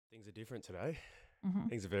Things are different today. Mhm.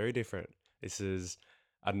 Things are very different. This is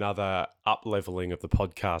another up-leveling of the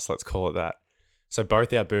podcast, let's call it that. So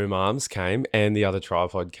both our boom arms came and the other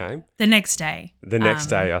tripod came. The next day. The next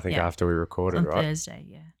day, I think, yeah. after we recorded, On right? Thursday,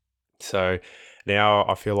 yeah. So now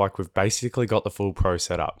I feel like we've basically got the full pro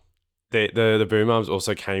setup. The boom arms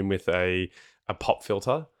also came with a pop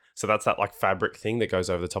filter. So that's that like fabric thing that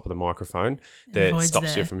goes over the top of the microphone that Avoids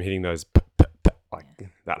stops you the- from hitting those like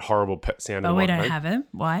that horrible sound. But of the we don't microphone. have it.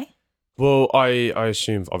 Why? Well, I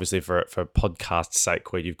assume obviously for podcast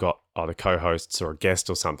sake, where you've got either co-hosts or a guest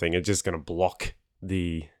or something, it's just going to block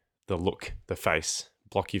the look, the face,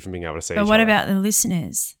 block you from being able to see. But each what other. about the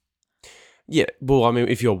listeners? Yeah, well, I mean,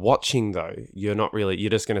 if you're watching though, you're not really. You're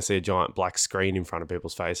just going to see a giant black screen in front of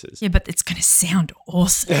people's faces. Yeah, but it's going to sound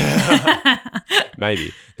awesome.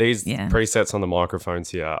 Maybe these Yeah. presets on the microphones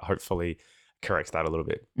here hopefully correct that a little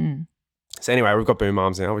bit. Mm. So anyway, we've got boom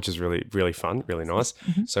arms now, which is really, really fun, really nice.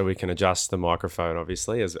 Mhm. So we can adjust the microphone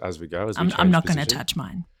obviously as we go. As we I'm change not going to position. touch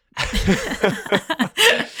mine.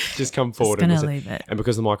 Just come Just forward going and to visit. leave it. And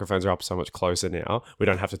because the microphones are up so much closer now, we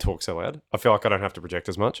don't have to talk so loud. I feel like I don't have to project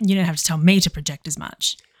as much. You don't have to tell me to project as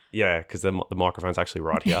much. Yeah, because the microphone's actually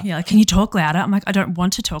right here. Yeah, like, can you talk louder? I'm like, I don't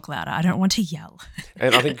want to talk louder. I don't want to yell.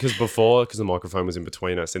 And I think because the microphone was in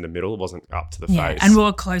between us in the middle, it wasn't up to the Yeah, face. and we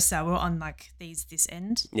were closer. We were on like this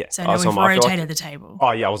end. Yeah. So Oh, now so we've I feel like- rotated the table.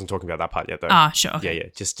 Oh, yeah, I wasn't talking about that part yet though. Ah, sure. Okay. Yeah.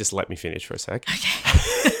 Just let me finish for a sec.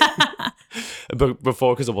 Okay. But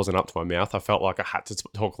before, because it wasn't up to my mouth, I felt like I had to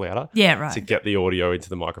talk louder Yeah, to right. get the audio into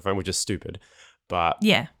the microphone, which is stupid. But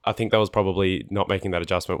Yeah. I think that was probably not making that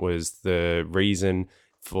adjustment was the reason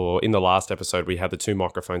for in the last episode we had the two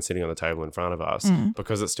microphones sitting on the table in front of us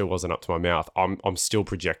because it still wasn't up to my mouth. I'm still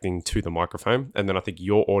projecting to the microphone, and then I think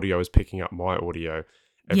your audio is picking up my audio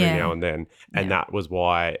every Yeah. now and then, and Yeah. that was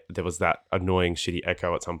why there was that annoying shitty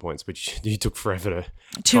echo at some points, which you took forever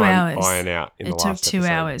to 2 try and hours. iron out in It the took last 2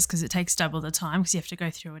 episode. hours because it takes double the time because you have to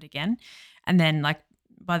go through it again. And then like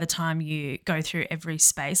by the time you go through every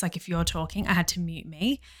space, like if you're talking, I had to mute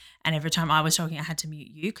me. And every time I was talking, I had to mute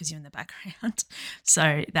you because you're in the background.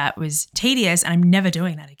 So that was tedious and I'm never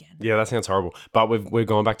doing that again. Yeah, that sounds horrible. But we're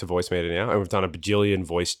going back to voice meter now, and we've done a bajillion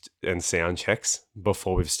voice and sound checks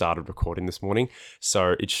before we've started recording this morning.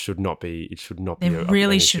 So it should not be. It should not be. There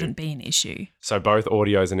really shouldn't be an issue. So both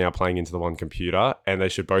audios are now playing into the one computer, and they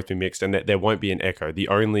should both be mixed, and there won't be an echo. The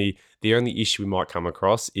only issue we might come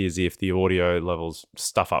across is if the audio levels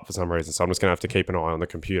stuff up for some reason. So I'm just going to have to keep an eye on the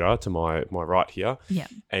computer to my right here, Yeah.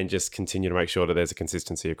 and just continue to make sure that there's a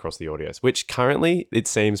consistency across the audios, which currently it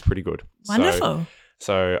seems pretty good. Wonderful.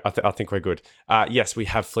 So I think we're good. Yes, we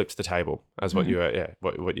have flipped the table, as what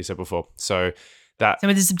what you said before. So that So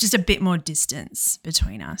there's just a bit more distance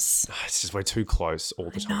between us. it's just we're too close all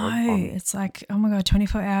the No, time. it's like, oh my God,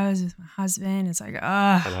 24 hours with my husband. It's like,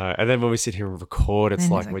 I know. And then when we sit here and record, it's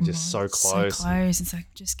And like we're just so close. So close. It's like,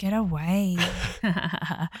 just get away.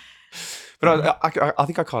 But I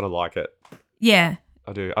think I kind of like it. Yeah.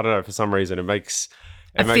 I do. I don't know. For some reason, it makes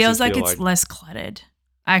It makes feels me like feel it's less cluttered.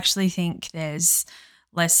 I actually think there's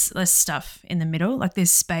less stuff in the middle. Like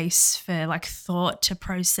there's space for like thought to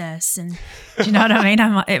process. And do you know what I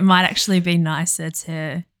mean? It might actually be nicer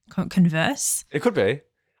to converse. It could be.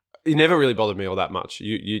 It never really bothered me all that much.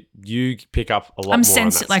 You pick up a lot I'm more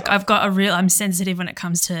sensitive. on that Like stuff. I'm sensitive when it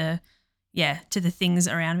comes to the things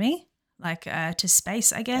around me, like to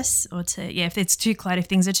space, I guess, or if it's too cluttered, if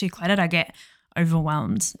things are too cluttered, I get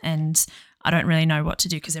overwhelmed and I don't really know what to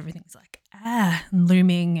do because everything's like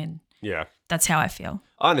looming, and Yeah. that's how I feel.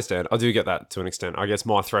 I understand. I do get that to an extent. I guess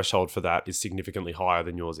my threshold for that is significantly higher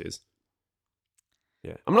than yours is.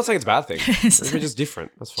 Yeah. I'm not saying it's a bad thing. We're just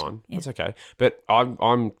different. That's fine. Yeah. That's okay. But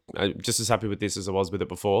I'm just as happy with this as I was with it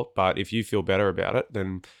before. But if you feel better about it,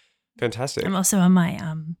 then fantastic. I'm also on my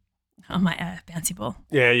bouncy ball.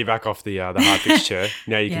 Yeah, you're back off the hard fixed chair.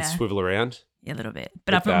 Now you Yeah. can swivel around. Yeah, a little bit.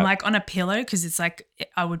 But With I'm that. like on a pillow because it's like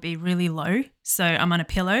I would be really low. So I'm on a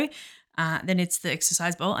pillow. Then it's the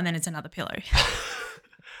exercise ball and then it's another pillow.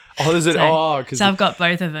 Oh, is it? So- Because So I've got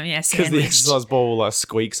both of them, yeah, the sandwiched. exercise ball like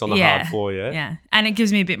squeaks on the hard floor, yeah? Yeah. And it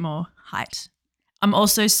gives me a bit more height. I'm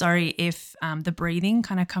also sorry if the breathing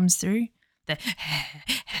kind of comes through. The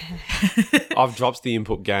I've dropped the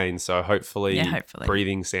input gain, so hopefully, Yeah, hopefully.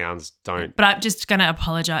 breathing sounds don't. But I'm just going to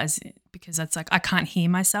apologize because it's like I can't hear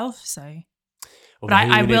myself. So, Well, but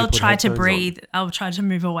maybe I we need will put try to headphones on. breathe. I'll try to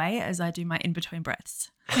move away as I do my in-between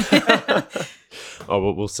breaths. Oh,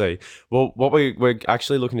 well, we'll see. Well, what we're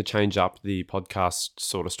actually looking to change up the podcast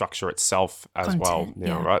sort of structure itself as well Content,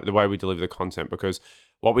 now, yeah. right? The way we deliver the content, because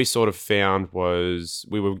what we sort of found was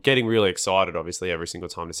we were getting really excited, obviously, every single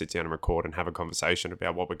time to sit down and record and have a conversation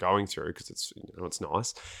about what we're going through because it's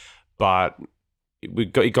nice. But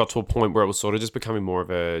it got to a point where it was sort of just becoming more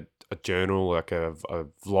of a journal, like a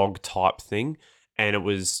vlog type thing. And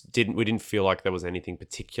we didn't feel like there was anything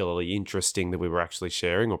particularly interesting that we were actually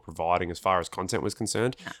sharing or providing as far as content was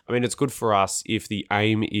concerned. I mean, it's good for us if the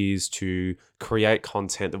aim is to create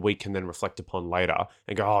content that we can then reflect upon later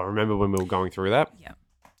and go, oh, remember when we were going through that? Yeah.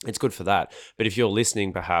 It's good for that. But if you're would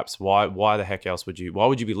the heck else would you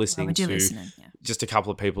be listening to just a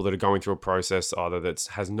couple of people that are going through a process either that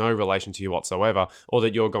has no relation to you whatsoever or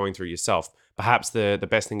that you're going through yourself? Perhaps the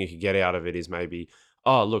best thing you could get out of it is maybe,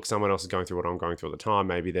 oh, look, someone else is going through what I'm going through at the time.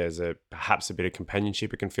 Maybe there's perhaps a bit of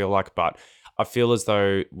companionship it can feel like, but I feel as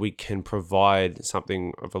though we can provide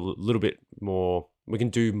something of a little bit more, we can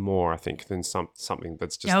do more, I think, than something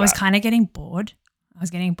that's just I was kind of getting bored. I was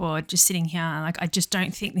getting bored just sitting here. Like, I just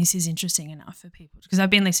don't think this is interesting enough for people because I've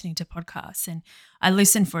been listening to podcasts and I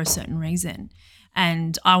listen for a certain reason.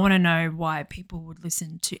 And I want to know why people would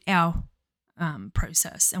listen to our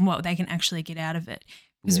process and what they can actually get out of it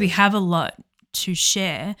because we have a lot to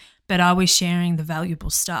share, but are we sharing the valuable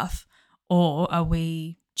stuff or are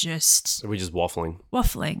we just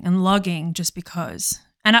waffling and logging just because?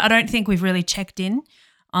 And I don't think we've really checked in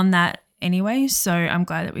on that anyway. So I'm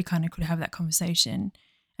glad that we kind of could have that conversation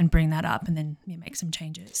and bring that up and then make some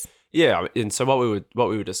changes. Yeah, and so what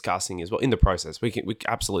we were discussing is, well, in the process, we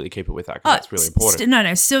absolutely keep it with that because that's really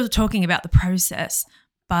important. Still talking about the process,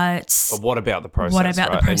 but what about the process? What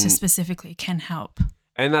about the process specifically can help?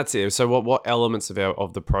 And that's it. So what elements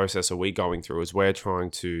of the process are we going through as we're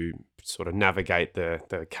trying to sort of navigate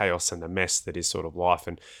the chaos and the mess that is sort of life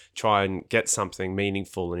and try and get something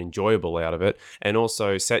meaningful and enjoyable out of it and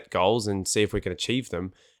also set goals and see if we can achieve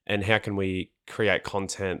them and how can we create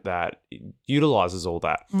content that utilizes all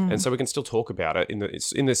that. And so we can still talk about it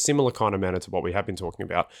in a similar kind of manner to what we have been talking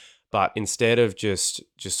about. But instead of just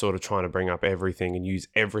sort of trying to bring up everything and use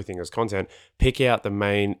everything as content, pick out the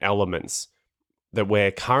main elements that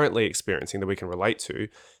we're currently experiencing that we can relate to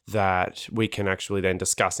that we can actually then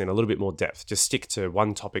discuss in a little bit more depth. Just stick to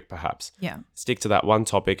one topic perhaps. Yeah. Stick to that one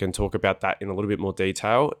topic and talk about that in a little bit more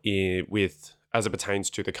detail as it pertains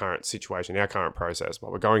to the current situation, our current process, what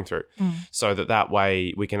we're going through. So that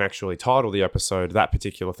way we can actually title the episode that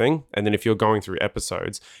particular thing. And then if you're going through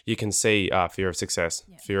episodes, you can see fear of success,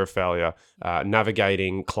 fear of failure,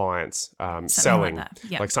 navigating clients, selling,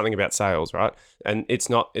 like something about sales, right? And it's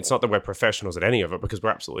not that we're professionals at any of it because we're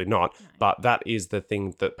absolutely not, but that is the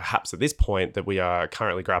thing that perhaps at this point that we are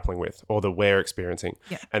currently grappling with or that we're experiencing.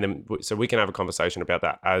 Yeah. And then so we can have a conversation about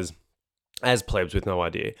that as plebs with no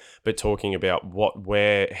idea, but talking about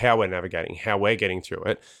how we're navigating, how we're getting through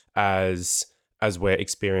it as we're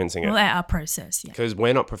experiencing it. Well, our process, yeah. Because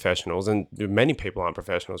we're not professionals and many people aren't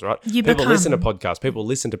professionals, right? People listen to podcasts, people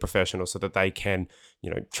listen to professionals so that they can,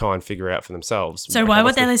 try and figure out for themselves. So why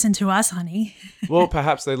would they listen to us, honey? Well,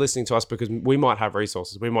 perhaps they're listening to us because we might have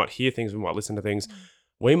resources. We might hear things, we might listen to things.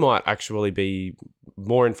 We might actually be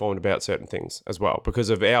more informed about certain things as well because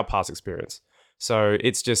of our past experience. So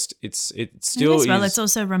it's still as well. It's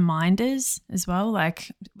also reminders as well.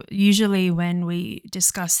 Like usually when we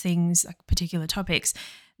discuss things like particular topics,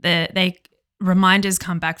 reminders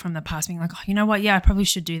come back from the past being like, oh, you know what? Yeah, I probably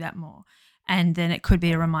should do that more. And then it could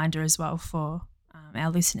be a reminder as well for our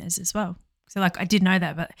listeners as well. So like I did know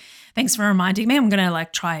that, but thanks for reminding me. I'm going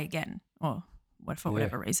to try again or for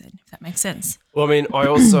whatever reason, if that makes sense. Well, I mean, I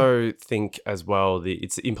also think as well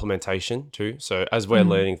it's implementation too. So as we're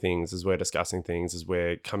learning things, as we're discussing things, as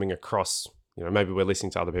we're coming across, maybe we're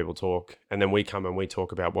listening to other people talk and then we come and we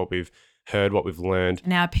talk about what we've heard, what we've learned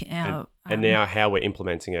and now how we're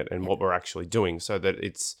implementing it and what we're actually doing so that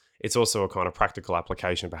it's also a kind of practical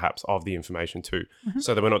application perhaps of the information too.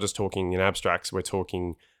 So that we're not just talking in abstracts, we're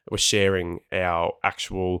sharing our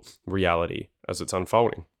actual reality as it's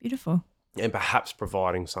unfolding. Beautiful. And perhaps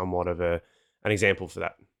providing somewhat of an example for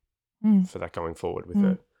that going forward with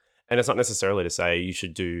it. And it's not necessarily to say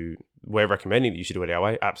we're recommending that you should do it our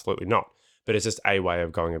way. Absolutely not. But it's just a way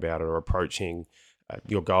of going about it or approaching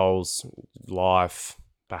your goals, life.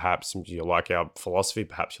 Perhaps you like our philosophy,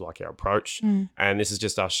 perhaps you like our approach. And this is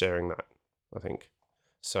just us sharing that, I think.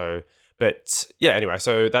 So, but yeah, anyway,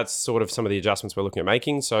 so that's sort of some of the adjustments we're looking at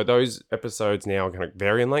making. So those episodes now are going to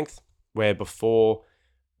vary in length, where before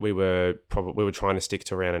we were trying to stick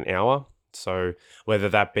to around an hour. So whether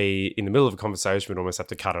that be in the middle of a conversation, we'd almost have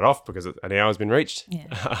to cut it off because an hour has been reached.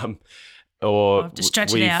 Yeah. Or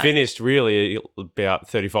we finished really about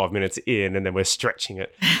 35 minutes in and then we're stretching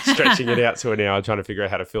it out to an hour, trying to figure out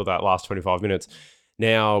how to fill that last 25 minutes.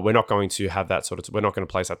 Now, we're not going to have that we're not going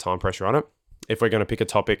to place that time pressure on it. If we're going to pick a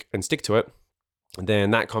topic and stick to it, then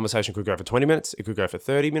that conversation could go for 20 minutes, it could go for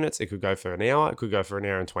 30 minutes, it could go for an hour, it could go for an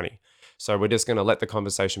hour and 20. So we're just going to let the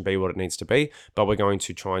conversation be what it needs to be, but we're going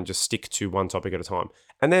to try and just stick to one topic at a time.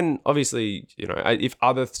 And then obviously, if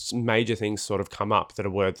other major things sort of come up that are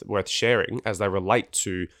worth sharing as they relate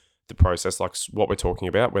to the process, like what we're talking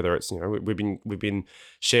about, whether it's, we've been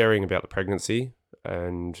sharing about the pregnancy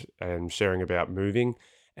and sharing about moving,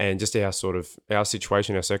 and just our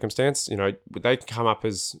situation, our circumstance, they come up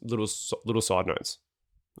as little side notes.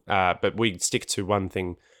 But we stick to one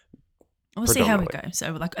thing. We'll see how we go.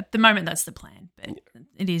 So like at the moment, that's the plan, but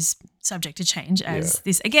it is subject to change as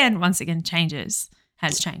this once again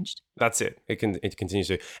has changed. That's it. It continues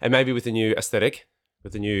to, and maybe with the new aesthetic,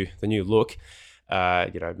 with the new look,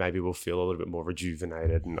 maybe we'll feel a little bit more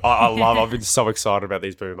rejuvenated. And I've been so excited about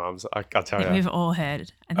these boom mums. I tell you, we've all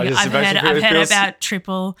heard. I've heard about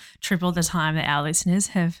triple the time that our listeners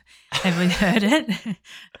have heard it.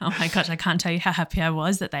 Oh my gosh, I can't tell you how happy I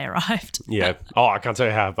was that they arrived. Yeah. Oh, I can't tell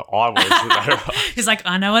you how happy I was that they arrived. He's like,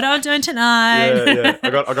 I know what I'm doing tonight. Yeah. I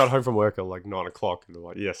got home from work at like 9 o'clock, and I'm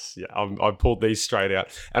like, yes, yeah. I pulled these straight out,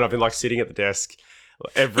 and I've been like sitting at the desk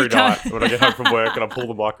every night when I get home from work, and I pull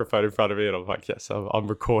the microphone in front of me, and I'm like, yes, I'm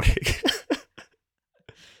recording.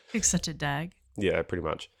 You're such a dag. Yeah, pretty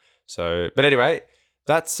much. So, but anyway,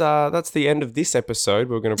 that's the end of this episode.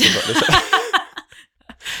 We're going to put this.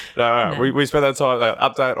 No. We spent that time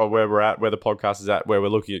update on where we're at, where the podcast is at, where we're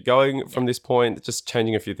looking at going from this point, just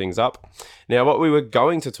changing a few things up. Now, what we were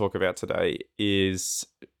going to talk about today is,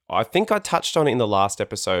 I think I touched on it in the last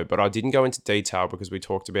episode, but I didn't go into detail because we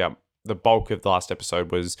talked about the bulk of the last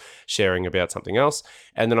episode was sharing about something else.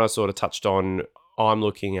 And then I sort of touched on, I'm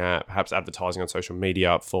looking at perhaps advertising on social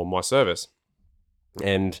media for my service.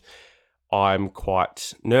 And I'm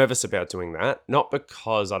quite nervous about doing that, not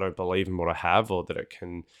because I don't believe in what I have or that it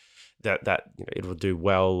can, that it will do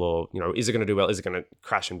well, or, is it going to do well? Is it going to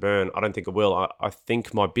crash and burn? I don't think it will. I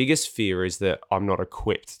think my biggest fear is that I'm not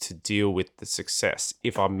equipped to deal with the success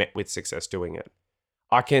if I'm met with success doing it.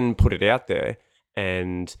 I can put it out there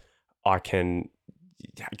and I can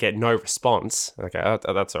get no response. Okay,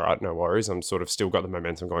 that's all right, no worries. I'm sort of still got the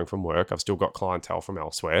momentum going from work. I've still got clientele from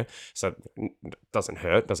elsewhere, so it doesn't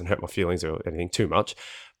hurt my feelings or anything too much.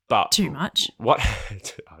 But too much? What?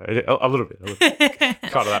 a little bit. Kind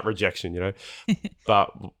of that rejection,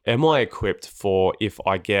 But am I equipped for if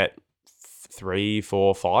I get 3,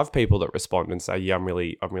 4, 5 people that respond and say, yeah, I'm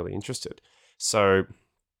really interested. So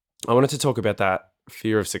I wanted to talk about that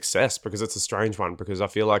fear of success, because it's a strange one, because I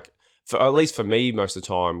feel like, at least for me, most of the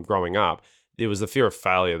time growing up, it was the fear of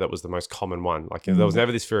failure that was the most common one. Like there was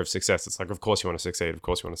never this fear of success. It's like, of course you want to succeed. Of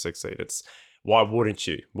course you want to succeed. It's, why wouldn't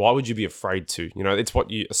you? Why would you be afraid to? It's what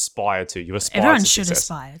you aspire to. You aspire Everyone to should success.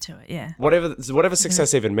 aspire to it, yeah. Whatever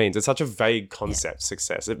success even means. It's such a vague concept,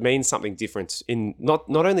 success. It means something different in not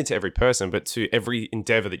only to every person, but to every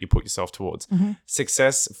endeavor that you put yourself towards. Mm-hmm.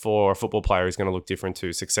 Success for a football player is going to look different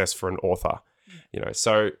to success for an author.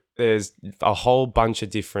 So there's a whole bunch of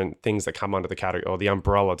different things that come under the category or the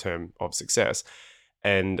umbrella term of success.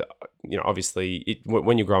 And, obviously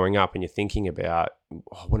when you're growing up and you're thinking about,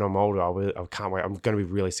 when I'm older, I can't wait, I'm going to be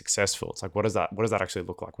really successful. It's like, what does that actually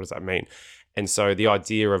look like? What does that mean? And so the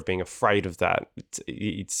idea of being afraid of that,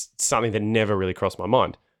 it's something that never really crossed my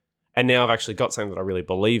mind. And now I've actually got something that I really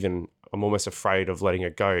believe in. I'm almost afraid of letting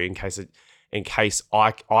it go in case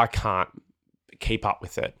I can't keep up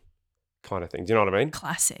with it, kind of thing. Do you know what I mean?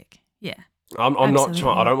 Classic. Yeah. I'm not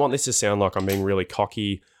trying. I don't want this to sound like I'm being really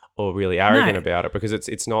cocky or really arrogant about it, because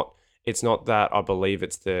it's not that I believe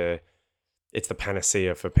it's the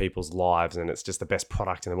panacea for people's lives and it's just the best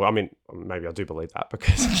product in the world. I mean, maybe I do believe that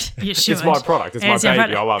because it's my product. It's my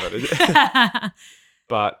baby. I love it.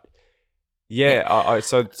 But yeah,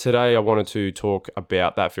 so today I wanted to talk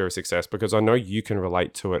about that fear of success, because I know you can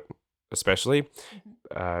relate to it, especially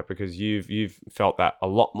because you've felt that a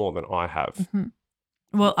lot more than I have.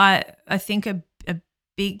 Mm-hmm. Well, I think a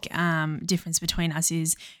big difference between us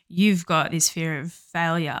is you've got this fear of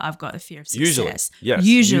failure. I've got the fear of success.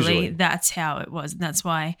 Usually that's how it was. And that's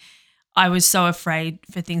why I was so afraid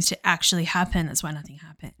for things to actually happen. That's why nothing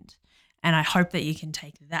happened. And I hope that you can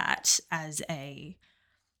take that as a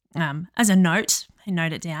note and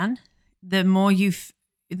note it down. The more you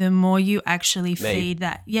actually feed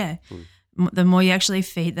that, the more you actually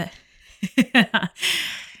feed that.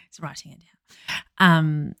 It's writing it down.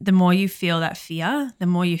 The more you feel that fear, the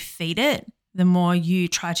more you feed it, the more you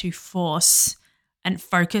try to force and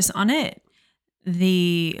focus on it,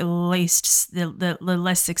 the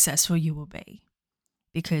less successful you will be.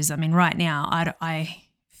 Because right now I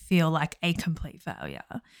feel like a complete failure,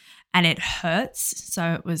 and it hurts.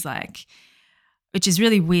 So it was like, which is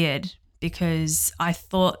really weird because I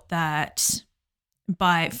thought that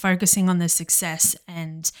by focusing on the success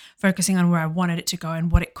and focusing on where I wanted it to go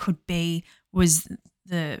and what it could be was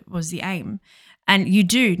the aim. And you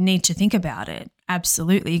do need to think about it.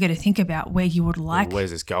 Absolutely. You got to think about where you would like.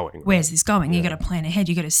 Where's this going? Where's this going? You got to plan ahead.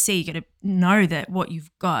 You got to see, you got to know that what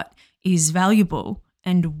you've got is valuable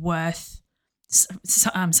and worth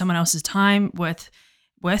someone else's time, worth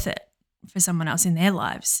it for someone else in their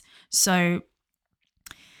lives. So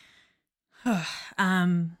for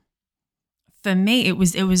me, it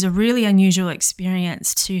was a really unusual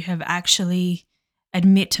experience to have actually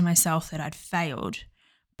admit to myself that I'd failed,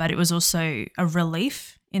 but it was also a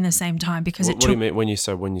relief in the same time because what do you mean when you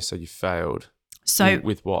say you failed? So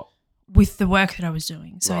with what? With the work that I was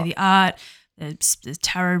doing. So Right. the art, the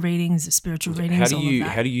tarot readings, the spiritual readings.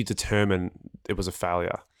 How do you determine it was a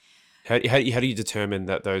failure? How do you determine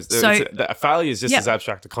that a failure is just as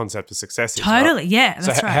abstract a concept as success is? Totally, right? yeah.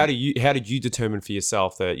 That's so right. how did you determine for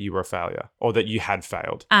yourself that you were a failure or that you had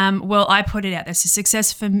failed? Well, I put it out there. So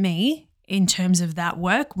success for me in terms of that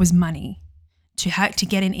work was money, to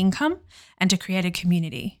get an income and to create a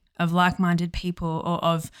community of like-minded people or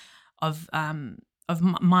of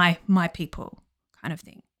my people kind of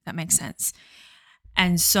thing. That makes sense.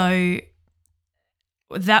 And so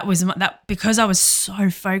that was that because I was so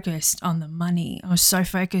focused on the money. I was so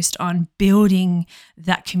focused on building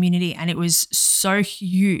that community, and it was so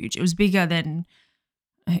huge. It was bigger than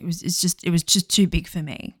it was just too big for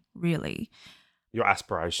me, really. Your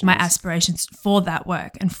aspirations. My aspirations for that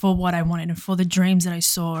work and for what I wanted and for the dreams that I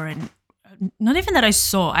saw, and not even that I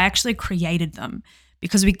saw, I actually created them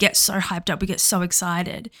because we get so hyped up, we get so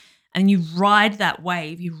excited, and you ride that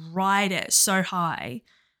wave, you ride it so high.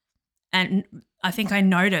 And I think I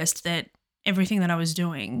noticed that everything that I was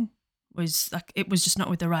doing was like, it was just not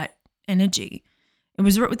with the right energy. It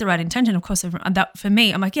was with the right intention, of course. That for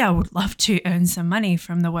me, I'm like, yeah, I would love to earn some money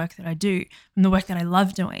from the work that I do, from the work that I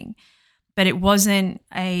love doing. But it wasn't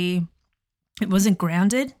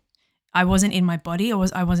grounded. I wasn't in my body.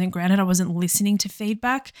 I wasn't grounded. I wasn't listening to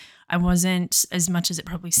feedback. I wasn't, as much as it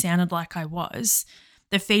probably sounded like I was.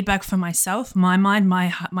 The feedback for myself, my mind,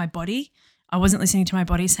 my body, I wasn't listening to my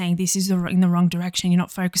body saying this is in the wrong direction. You're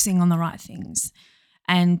not focusing on the right things.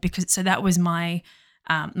 And so that was my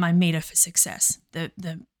meter for success, the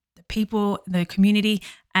people, the community,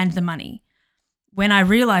 and the money. When I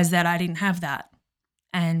realized that I didn't have that,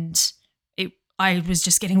 and I was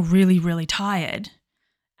just getting really, really tired,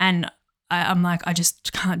 and I'm like, I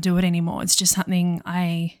just can't do it anymore. It's just something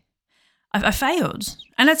I failed,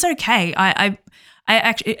 and that's okay. I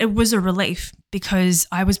actually, it was a relief because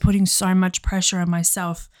I was putting so much pressure on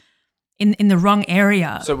myself in the wrong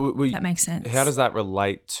area. So that makes sense. How does that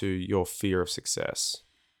relate to your fear of success?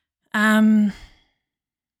 Um,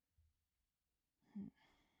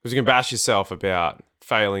 Because you can bash yourself about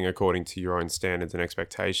failing according to your own standards and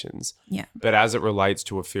expectations. Yeah. But as it relates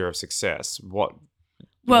to a fear of success,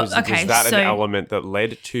 was okay, that so an element that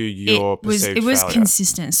led to your perceived it was failure?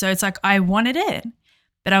 consistent. So it's like I wanted it,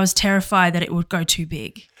 but I was terrified that it would go too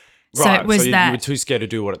big. Right. So it was you that were too scared to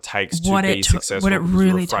do what it takes to be successful. What it because really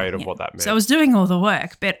you were afraid of took, what that meant. So I was doing all the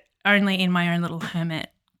work, but only in my own little hermit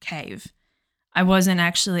cave. I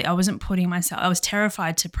wasn't putting myself, I was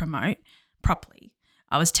terrified to promote properly.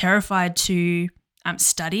 I was terrified to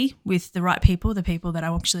study with the right people, the people that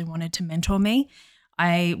I actually wanted to mentor me.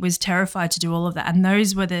 I was terrified to do all of that. And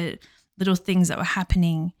those were the little things that were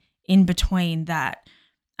happening in between that,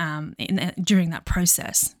 during that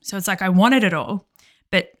process. So it's like I wanted it all,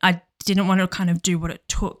 but I didn't want to kind of do what it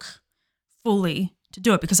took fully to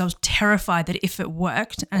do it because I was terrified that if it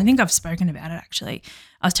worked, and I think I've spoken about it actually,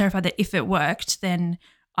 I was terrified that if it worked, then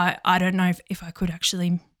I don't know if I could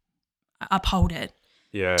actually uphold it,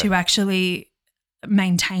 to actually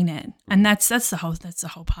maintain it. And that's the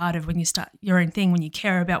whole part of when you start your own thing, when you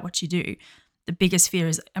care about what you do. The biggest fear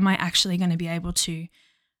is, am I actually going to be able to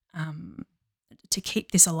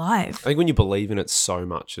keep this alive? I think when you believe in it so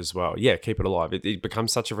much as well, keep it alive. It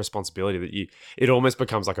becomes such a responsibility that it almost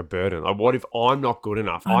becomes like a burden. Like, what if I'm not good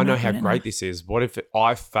enough? I know how great this is. What if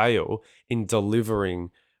I fail in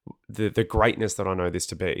delivering the greatness that I know this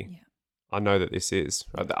to be? Yeah. I know that this is.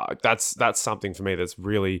 That's something for me that's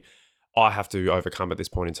really I have to overcome at this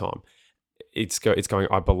point in time. It's going,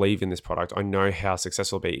 I believe in this product. I know how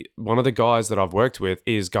successful it'll be. One of the guys that I've worked with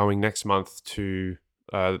is going next month to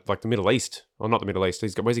like the Middle East. Or not the Middle East.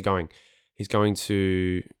 Where's he going? He's going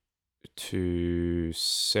to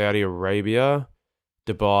Saudi Arabia,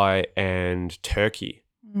 Dubai, and Turkey.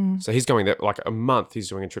 So he's going there like a month. He's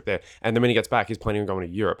doing a trip there. And then when he gets back, he's planning on going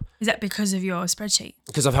to Europe. Is that because of your spreadsheet?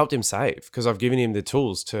 Because I've helped him save, because I've given him the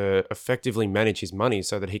tools to effectively manage his money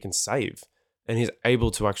so that he can save. And he's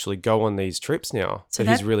able to actually go on these trips now that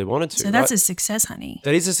he's really wanted to. So that's a success, honey.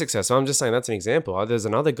 That is a success. So I'm just saying that's an example. There's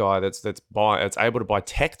another guy that's able to buy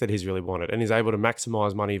tech that he's really wanted, and he's able to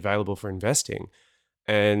maximize money available for investing.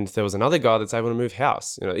 And there was another guy that's able to move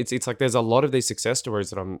house. You know, it's like there's a lot of these success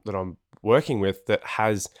stories that I'm working with that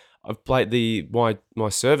I've played my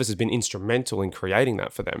service has been instrumental in creating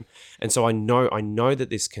that for them. And so I know that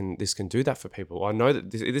this can do that for people. I know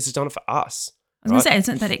that this has done it for us. I was going to say, it's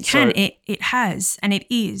not that it can, it has, and it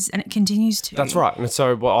is, and it continues to. That's right. And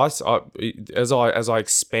so as I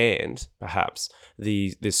expand perhaps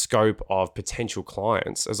the scope of potential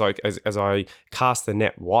clients, as I cast the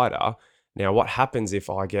net wider, now what happens if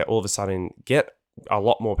I all of a sudden get a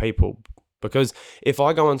lot more people? Because if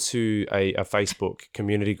I go onto a Facebook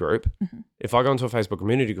community group,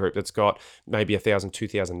 that's got maybe 1,000,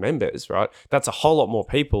 2,000 members, right? That's a whole lot more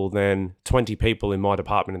people than 20 people in my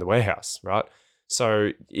department in the warehouse, right?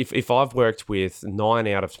 So if I've worked with 9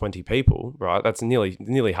 out of 20 people, right, that's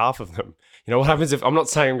nearly half of them. You know, what happens if, I'm not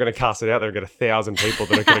saying I'm going to cast it out there and get 1,000 people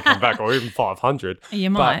that are going to come back, or even 500. You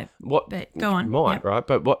might, but go on. Might, yep. Right?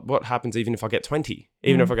 But what happens even if I get 20?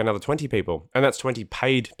 Even if I get another 20 people? And that's 20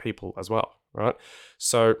 paid people as well, right?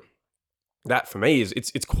 So that for me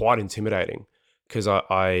it's quite intimidating, because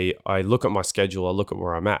I look at my schedule, I look at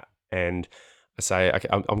where I'm at, and I say, okay,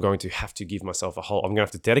 I'm going to have to give myself I'm going to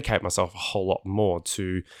have to dedicate myself a whole lot more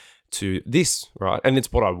to this, right? And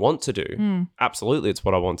it's what I want to do. Absolutely, it's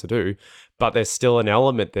what I want to do. But there's still an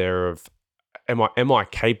element there of, am I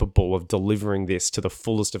capable of delivering this to the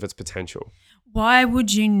fullest of its potential? Why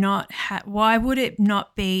would you not why would it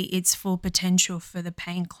not be its full potential for the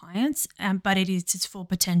paying clients, but it is its full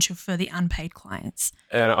potential for the unpaid clients?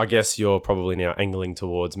 And I guess you're probably now angling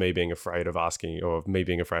towards me being afraid of asking, or me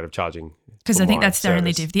being afraid of charging. Because I think that's the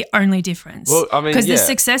only difference. Well, I mean, because the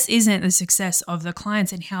success isn't the success of the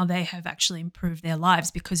clients and how they have actually improved their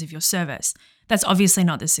lives because of your service. That's obviously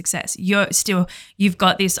not the success. You've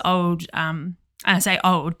got this old, and I say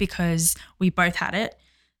old because we both had it,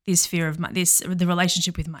 this fear of the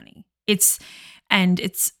relationship with money.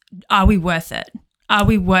 Are we worth it? Are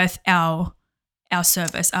we worth our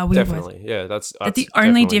service? Are we definitely worth? Yeah, that's the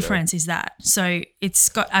only difference is that. So it's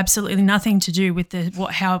got absolutely nothing to do with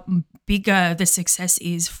how bigger the success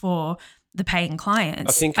is for the paying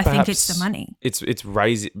clients. I think it's the money. It's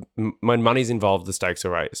raising. When money's involved, the stakes are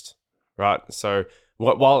raised, right? So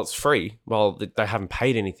while it's free, while they haven't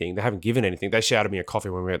paid anything, they haven't given anything. They shouted me a coffee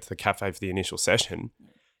when we went to the cafe for the initial session.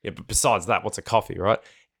 Yeah, but besides that, what's a coffee, right?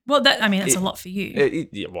 Well, that's a lot for you.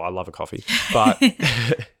 Well, I love a coffee, but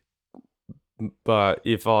but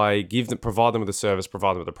if I provide them with a service,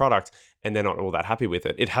 provide them with a product, and they're not all that happy with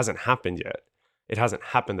it, it hasn't happened yet. It hasn't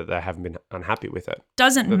happened that they haven't been unhappy with it.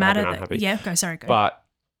 Doesn't matter. Go. But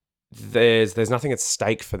there's nothing at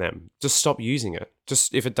stake for them. Just stop using it.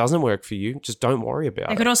 Just if it doesn't work for you, just don't worry about it.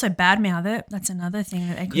 They could also badmouth it. That's another thing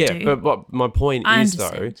that they could do. Yeah, but my point is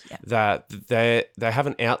though that they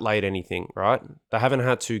haven't outlaid anything, right? They haven't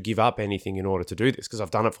had to give up anything in order to do this, because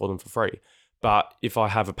I've done it for them for free. But if I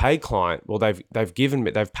have a paid client, well,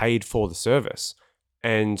 they've paid for the service,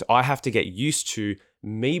 and I have to get used to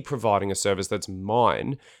me providing a service that's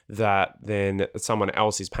mine that then someone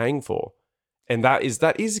else is paying for. And that is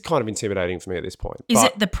kind of intimidating for me at this point. Is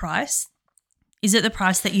it the price? Is it the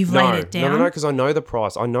price that you've laid it down? No, because I know the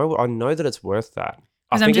price. I know that it's worth that.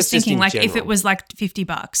 Because I'm just thinking, like, if it was like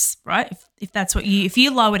 $50, right? If that's if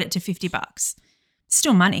you lowered it to $50, it's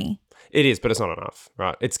still money. It is, but it's not enough,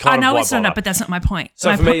 right? It's kind of. I know it's not enough, but that's not my point.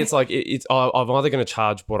 So for me, it's like I'm either going to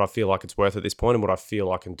charge what I feel like it's worth at this point and what I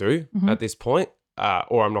feel I can do at this point.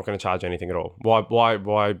 Or I'm not going to charge anything at all. Why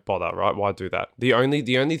bother, right? Why do that? The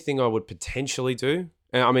only thing I would potentially do,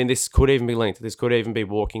 and I mean, this could even be linked. This could even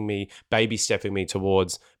be baby stepping me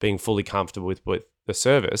towards being fully comfortable with the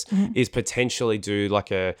service, is potentially do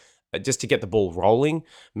like just to get the ball rolling,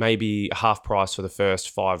 maybe a half price for the first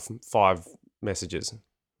five messages.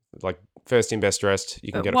 Like first in, best dressed,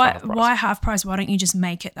 you can get a half price. Why half price? Why don't you just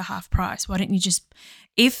make it the half price? Why don't you just,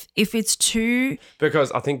 if it's too...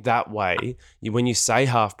 Because I think that way, when you say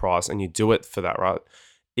half price and you do it for that, right,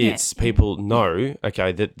 it's people know,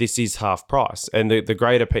 okay, that this is half price. And the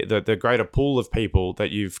greater pool of people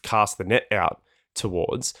that you've cast the net out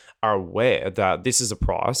towards are aware that this is a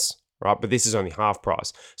price, right? But this is only half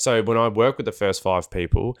price. So when I work with the first 5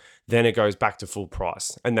 people, then it goes back to full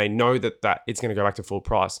price, and they know that it's going to go back to full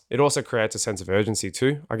price. It also creates a sense of urgency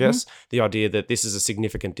too, I guess. The idea that this is a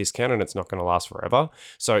significant discount and it's not going to last forever.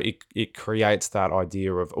 So it creates that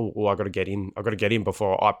idea of, oh, I got to get in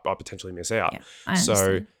before I potentially miss out. Yeah, I understand.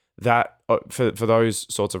 So that for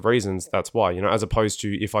those sorts of reasons, that's why, as opposed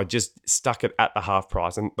to if I just stuck it at the half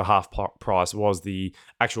price and the half price was the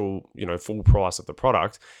actual, full price of the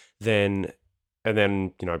product, then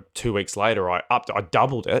 2 weeks later I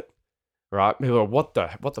doubled it, right? People are like,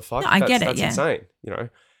 what the fuck? No, I get it. That's Yeah. insane,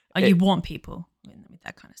 You want people with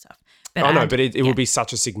that kind of stuff. But but it will be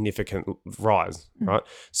such a significant rise, right?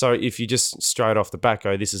 So if you just straight off the bat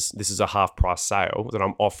go, this is a half price sale that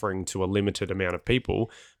I'm offering to a limited amount of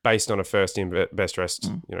people based on a first in best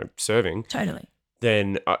dressed, serving. Totally.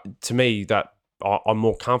 Then to me that I'm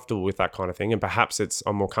more comfortable with that kind of thing, and perhaps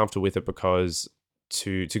I'm more comfortable with it because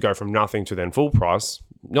to go from nothing to then full price.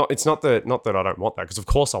 It's not that I don't want that, because of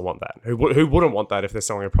course I want that. Who wouldn't want that if they're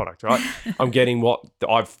selling a product, right? I'm getting what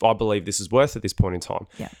I believe this is worth at this point in time.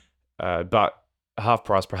 Yeah. But half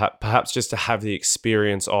price, perhaps just to have the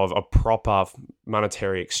experience of a proper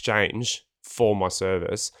monetary exchange for my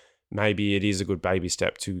service, maybe it is a good baby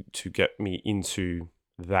step to get me into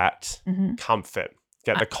that comfort,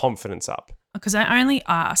 get the confidence up. Because I only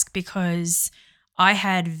ask because I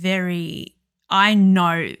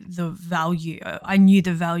know the value. I knew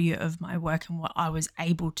the value of my work and what I was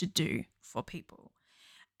able to do for people.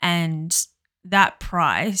 And that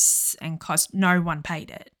price and cost, no one paid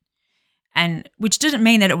it. And which didn't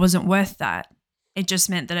mean that it wasn't worth that. It just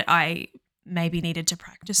meant that I maybe needed to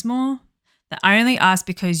practice more. That I only asked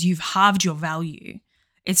because you've halved your value.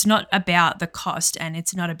 It's not about the cost and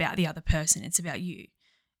it's not about the other person. It's about you.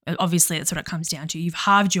 Obviously, that's what it comes down to. You've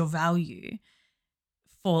halved your value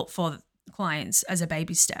for clients as a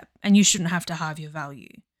baby step, and you shouldn't have to halve your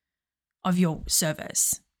value of your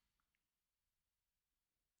service.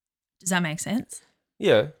 Does that make sense?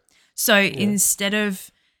 Yeah. So instead of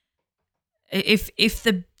if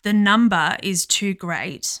the number is too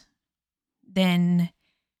great, then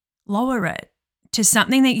lower it to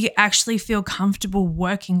something that you actually feel comfortable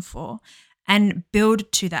working for and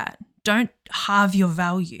build to that. Don't halve your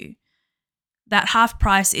value. That half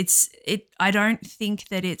price, I don't think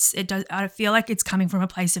that it does. I feel like it's coming from a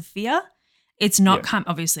place of fear. It's not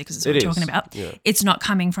obviously, because it's what we're talking about. Yeah. It's not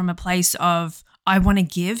coming from a place of I want to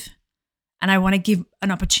give, and I want to give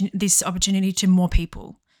this opportunity to more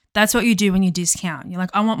people. That's what you do when you discount. You're like,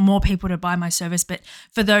 I want more people to buy my service, but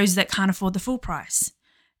for those that can't afford the full price,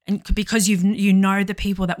 and because you know the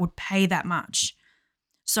people that would pay that much,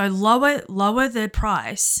 so lower the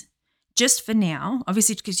price just for now.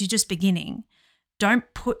 Obviously, because you're just beginning. Don't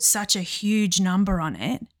put such a huge number on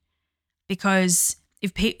it, because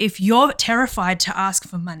if you're terrified to ask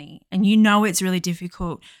for money and you know it's really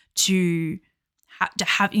difficult to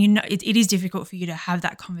have, it is difficult for you to have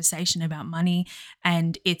that conversation about money,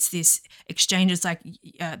 and it's this exchange. It's like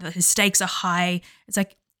the stakes are high. It's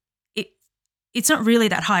like it's not really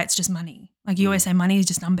that high. It's just money. Like you always say, money is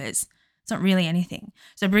just numbers. It's not really anything.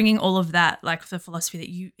 So bringing all of that, like the philosophy that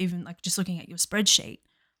you even like just looking at your spreadsheet,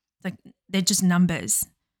 like they're just numbers.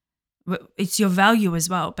 It's your value as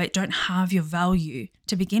well, but don't halve your value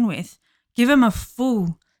to begin with. Give them a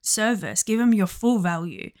full service. Give them your full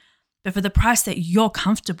value, but for the price that you're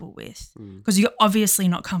comfortable with, because you're obviously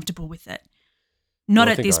not comfortable with it. Not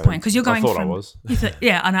at this point, because you're going from. I was.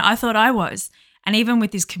 Yeah, I know. I thought I was, and even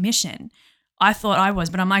with this commission, I thought I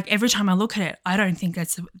was, but I'm like, every time I look at it, I don't think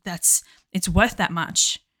it's worth that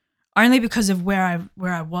much, only because of where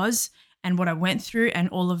I was and what I went through and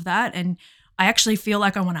all of that. And I actually feel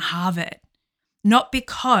like I want to halve it, not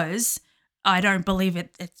because I don't believe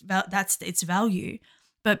that's its value,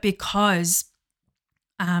 but because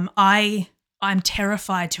I'm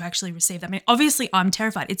terrified to actually receive that money. Obviously, I'm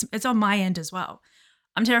terrified. It's on my end as well.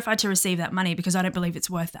 I'm terrified to receive that money because I don't believe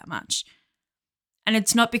it's worth that much. And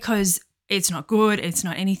it's not because it's not good. It's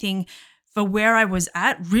not anything. For where I was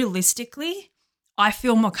at, realistically, I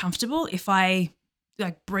feel more comfortable if I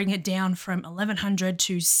like bring it down from 1,100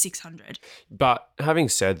 to 600. But having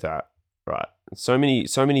said that, right, so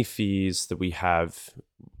many fears that we have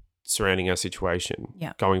surrounding our situation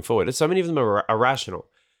going forward. And so many of them are irrational,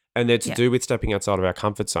 and they're to do with stepping outside of our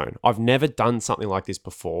comfort zone. I've never done something like this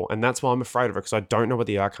before, and that's why I'm afraid of it, because I don't know what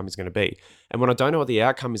the outcome is going to be. And when I don't know what the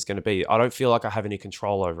outcome is going to be, I don't feel like I have any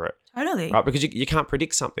control over it. Totally. Right? Because you can't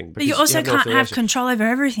predict something. But you also can't have control over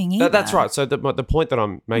everything either. That's right. So the point that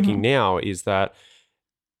I'm making now is that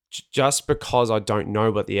just because I don't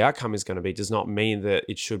know what the outcome is going to be does not mean that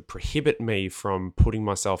it should prohibit me from putting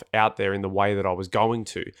myself out there in the way that I was going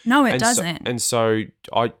to. No, it doesn't. So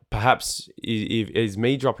I perhaps is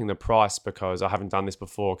me dropping the price because I haven't done this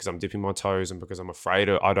before, because I'm dipping my toes and because I'm afraid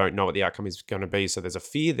I don't know what the outcome is going to be. So there's a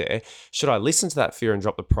fear there. Should I listen to that fear and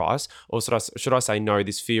drop the price, or should I say no?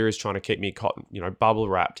 This fear is trying to keep me bubble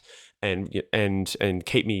wrapped and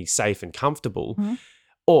keep me safe and comfortable. Mm-hmm.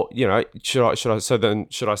 Or, should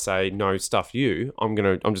I say, no, stuff you, I'm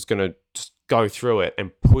just gonna go through it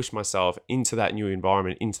and push myself into that new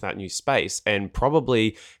environment, into that new space, and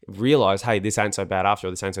probably realize, hey, this ain't so bad after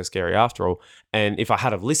all, this ain't so scary after all. And if I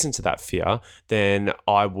had have listened to that fear, then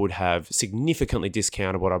I would have significantly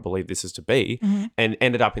discounted what I believe this is to be, and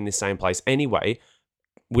ended up in the same place anyway,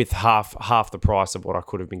 with half the price of what I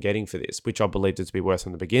could have been getting for this, which I believed it to be worth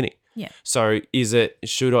in the beginning. Yeah. So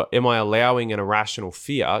am I allowing an irrational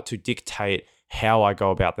fear to dictate how I go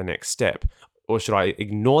about the next step? Or should I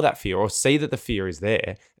ignore that fear, or see that the fear is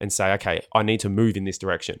there and say, okay, I need to move in this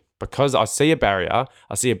direction because I see a barrier.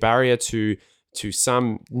 I see a barrier to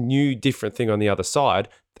some new different thing on the other side.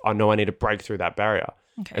 I know I need to break through that barrier.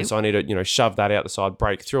 Okay. And so I need to, shove that out the side,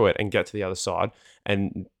 break through it, and get to the other side.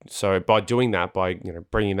 And so by doing that, by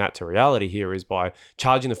bringing that to reality here, is by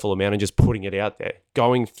charging the full amount and just putting it out there,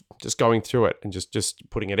 going through it, and just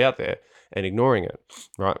putting it out there and ignoring it,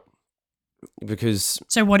 right? Because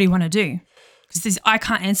so what do you want to do? Because I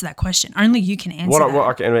can't answer that question. Only you can answer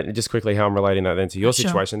that. And just quickly, how I'm relating that then to your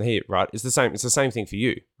situation here, right? It's the same. It's the same thing for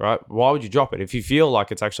you, right? Why would you drop it if you feel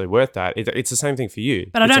like it's actually worth that? It's the same thing for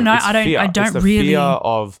you. But I don't know. I don't it's the really fear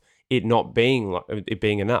of it not being it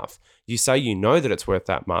being enough. You say you know that it's worth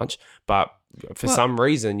that much, but for some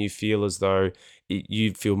reason you feel as though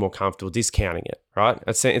you feel more comfortable discounting it, right?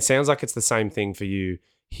 It sounds like it's the same thing for you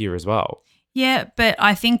here as well. Yeah, but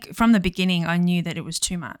I think from the beginning I knew that it was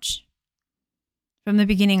too much. From the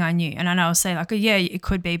beginning I knew, and I know I'll say like, oh, yeah, it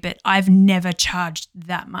could be, but I've never charged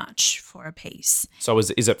that much for a piece. So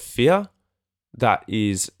is it fear? That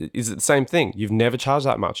is it the same thing? You've never charged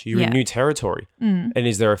that much. You're in new territory. And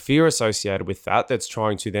is there a fear associated with that that's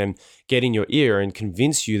trying to then get in your ear and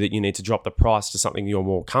convince you that you need to drop the price to something you're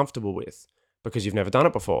more comfortable with because you've never done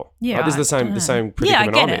it before? Yeah, right? This is the same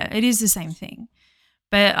predicament. Yeah, I get it. It is the same thing.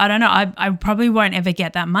 But I don't know. I probably won't ever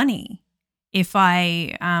get that money if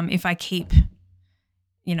I keep,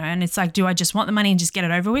 and it's like, do I just want the money and just get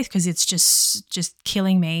it over with? Because it's just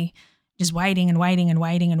killing me. Just waiting and waiting and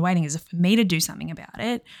waiting and waiting. Is it for me to do something about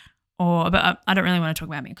it? But I don't really want to talk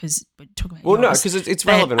about me because we're talking about yours. No, because it's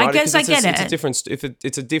relevant, right? I guess I get it.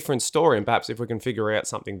 It's a different story, and perhaps if we can figure out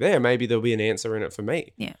something there, maybe there'll be an answer in it for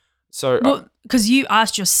me. Yeah. So, because you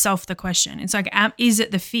asked yourself the question, it's like, is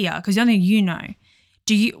it the fear? Because only you know.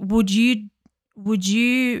 Would you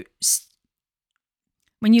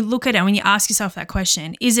when you look at it, when you ask yourself that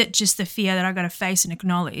question, is it just the fear that I got to face and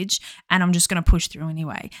acknowledge, and I'm just going to push through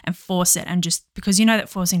anyway and force it, and just because that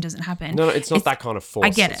forcing doesn't happen? No, it's not that kind of force. I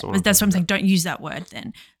get it, but that's what I'm saying. Don't use that word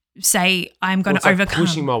then. Say I'm going to overcome.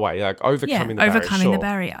 Pushing my way, like overcoming the barrier. Overcoming the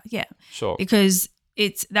barrier. Yeah, sure. Because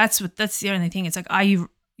that's the only thing. It's like, you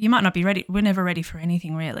might not be ready. We're never ready for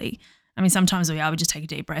anything really. I mean, sometimes we are. We just take a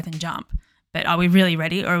deep breath and jump. But are we really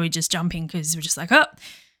ready, or are we just jumping because we're just like, oh,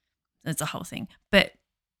 that's a whole thing. But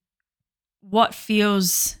what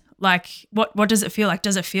feels like, what does it feel like?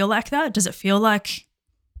 Does it feel like that? Does it feel like,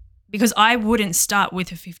 because I wouldn't start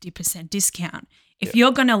with a 50% discount. If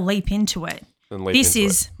you're going to leap into it, this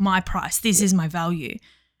is my price. This is my value,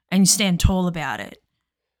 and you stand tall about it.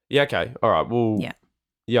 Yeah. Okay. All right. Well,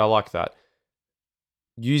 yeah, I like that.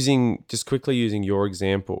 Just quickly using your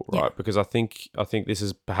example, right? Yeah. Because I think this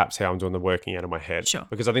is perhaps how I'm doing the working out of my head. Sure.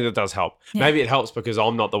 Because I think that does help. Yeah. Maybe it helps because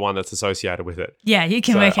I'm not the one that's associated with it. Yeah, you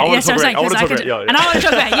can work it. Yeah, so I want to talk about you. And I want to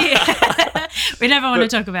talk about you. We never want to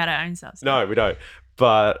talk about our own selves. So. No, we don't.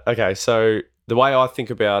 But okay, so the way I think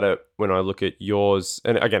about it when I look at yours,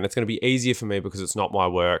 and again, it's going to be easier for me because it's not my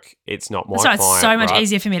work. It's not my client. It's so much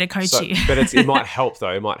easier for me to coach you. But it might help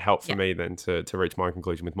though. It might help for me then to reach my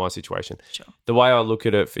conclusion with my situation. Sure. The way I look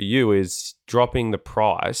at it for you is dropping the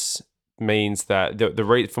price means that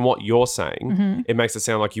from what you're saying, it makes it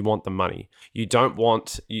sound like you want the money. You don't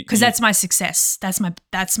want because that's my success. That's my.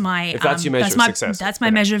 If that's your measure of success, that's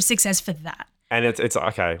my measure of success for that. And it's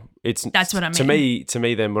okay. That's what I mean. To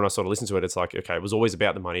me, then when I sort of listen to it, it's like, okay, it was always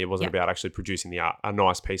about the money. It wasn't about actually producing the art, a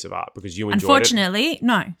nice piece of art, because you enjoyed it. Unfortunately,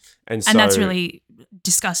 no. And that's really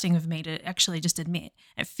disgusting of me to actually just admit.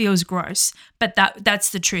 It feels gross, but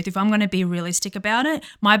that's the truth. If I'm going to be realistic about it,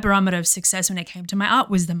 my barometer of success when it came to my art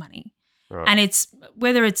was the money. Right. And it's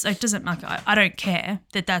whether it's, it doesn't like, I don't care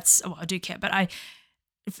that's, well, I do care, but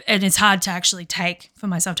and it's hard to actually take for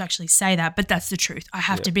myself to actually say that, but that's the truth. I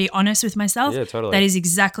have to be honest with myself. Yeah, totally. That is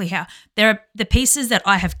exactly how. There are the pieces that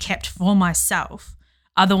I have kept for myself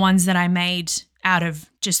are the ones that I made out of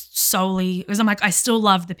just solely, because I'm like, I still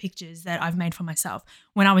love the pictures that I've made for myself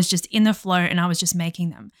when I was just in the flow and I was just making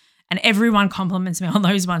them. And everyone compliments me on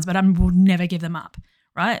those ones, but I will never give them up,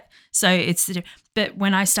 right? So but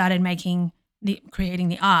when I started creating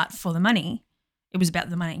the art for the money, it was about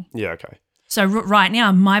the money. Yeah, okay. So right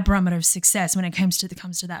now, my barometer of success when it comes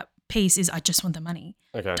to that piece is I just want the money.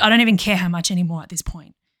 Okay. I don't even care how much anymore at this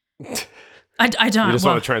point. I don't. You just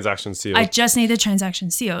want the transaction sealed. I just need the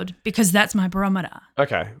transaction sealed because that's my barometer.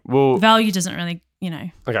 Okay. Well, value doesn't really,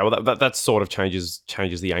 Okay. Well, that sort of changes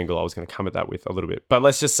the angle I was going to come at that with a little bit. But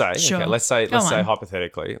let's just say, sure. Okay, let's say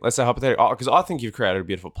hypothetically, because I think you've created a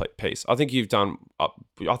beautiful piece. I think you've done. I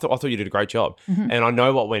thought you did a great job, and I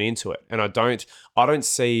know what went into it, and I don't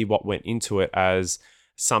see what went into it as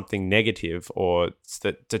something negative or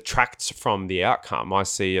that detracts from the outcome. I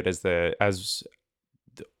see it as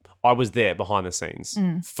I was there behind the scenes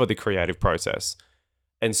for the creative process.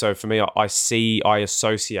 And so for me, I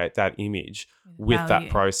associate that image with that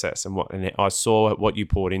process and I saw what you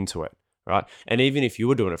poured into it, right? And even if you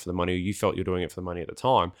were doing it for the money or you felt you were doing it for the money at the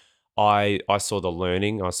time, I saw the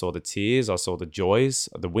learning, I saw the tears, I saw the joys,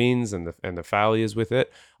 the wins and the failures with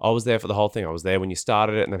it. I was there for the whole thing. I was there when you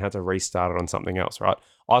started it and then had to restart it on something else, right?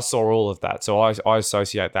 I saw all of that. So I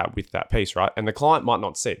associate that with that piece, right? And the client might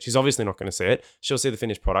not see it. She's obviously not going to see it. She'll see the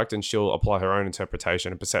finished product and she'll apply her own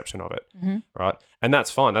interpretation and perception of it, right? And that's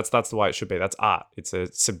fine. That's the way it should be. That's art. It's a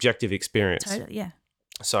subjective experience. Totally, yeah.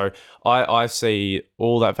 So I see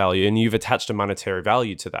all that value and you've attached a monetary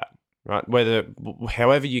value to that, right?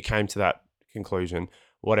 However you came to that conclusion,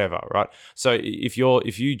 whatever, right? So if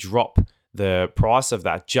you drop the price of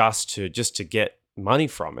that just to get money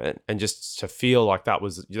from it and just to feel like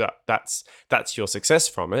that's your success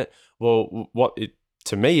from it, well,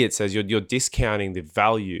 to me it says you're discounting the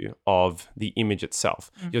value of the image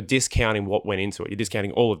itself. You're discounting what went into it. You're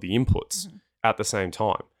discounting all of the inputs at the same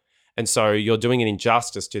time. And so you're doing an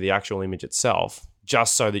injustice to the actual image itself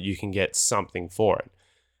just so that you can get something for it.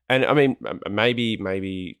 And I mean, maybe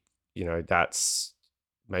that's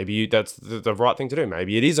the right thing to do.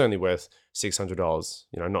 Maybe it is only worth $600,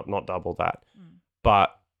 not double that.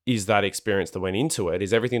 But is that experience that went into it,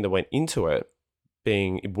 is everything that went into it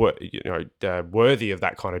being worthy of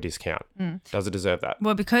that kind of discount? Does it deserve that?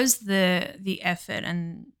 Well, because the effort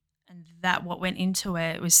and that what went into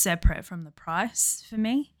it was separate from the price for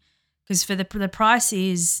me. Because for the price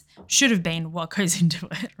should have been what goes into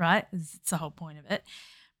it, right? It's the whole point of it.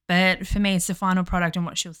 But for me, it's the final product and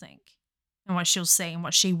what she'll think and what she'll see and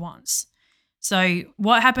what she wants. So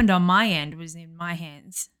what happened on my end was in my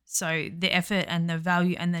hands. So the effort and the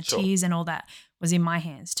value and the tears and all that was in my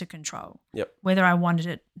hands to control. Yep. Whether I wanted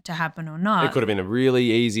it to happen or not. It could have been a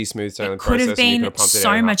really easy, smooth sailing process. It could have been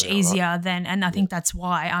so much easier than, and I think that's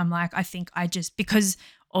why I'm like, because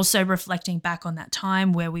also reflecting back on that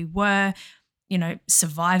time where we were,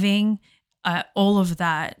 surviving, all of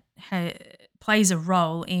that plays a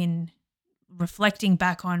role in reflecting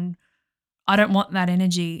back on, I don't want that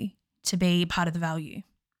energy to be part of the value.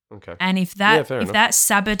 Okay. And if that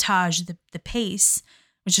sabotaged the piece,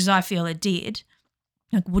 which is I feel it did,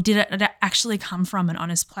 like, well, did it actually come from an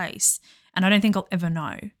honest place? And I don't think I'll ever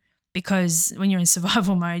know, because when you're in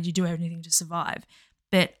survival mode, you do everything to survive.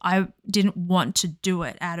 But I didn't want to do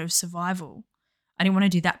it out of survival. I didn't want to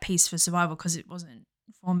do that piece for survival because it wasn't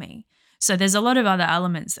for me. So there's a lot of other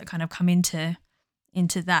elements that kind of come into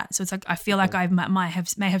that. So it's like I feel like I may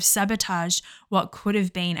have sabotaged what could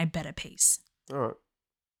have been a better piece. All right.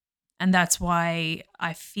 And that's why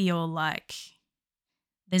I feel like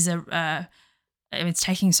there's it's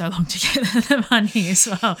taking so long to get the money as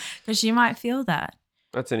well, because you might feel that.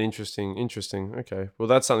 That's an interesting. Okay. Well,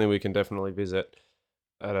 that's something we can definitely visit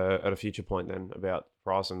at a future point then, about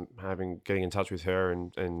price and getting in touch with her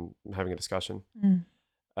and having a discussion.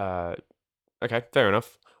 Okay, fair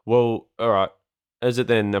enough. Well, all right. As it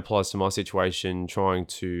then applies to my situation, trying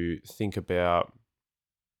to think about,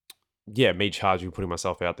 me charging, putting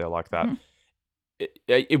myself out there like that,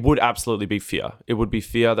 it would absolutely be fear. It would be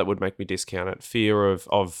fear that would make me discount it, fear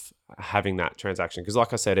of having that transaction. Because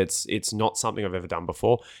like I said, it's not something I've ever done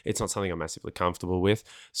before. It's not something I'm massively comfortable with.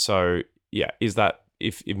 So is that,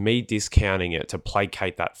 if me discounting it to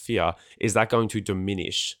placate that fear, is that going to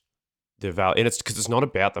diminish the value? And it's because it's not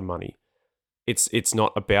about the money. It's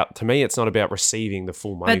not about, to me, it's not about receiving the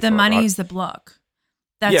full money. But the money is the block.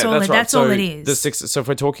 That's all it is. So if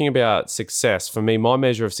we're talking about success, for me, my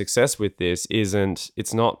measure of success with this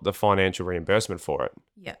it's not the financial reimbursement for it.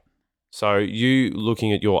 Yeah. So you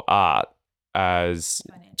looking at your art as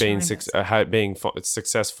being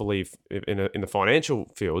successfully in the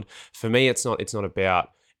financial field, for me, it's not about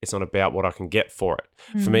what I can get for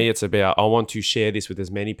it. For me, it's about I want to share this with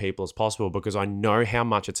as many people as possible because I know how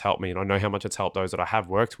much it's helped me and I know how much it's helped those that I have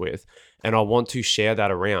worked with. And I want to share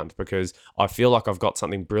that around because I feel like I've got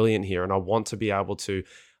something brilliant here and I want to be able to,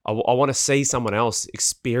 I want to see someone else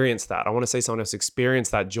experience that. I want to see someone else experience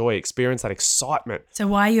that joy, experience that excitement. So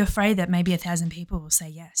why are you afraid that maybe 1,000 people will say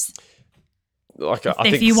yes? Like I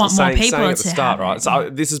If think you want more saying people at the to start, have right? it, So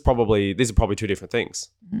these are probably two different things,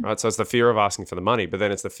 right? So it's the fear of asking for the money, but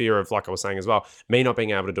then it's the fear of, like I was saying as well, me not being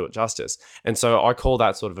able to do it justice. And so I call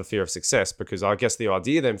that sort of a fear of success because I guess the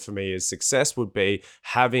idea then for me is success would be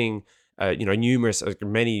having, numerous,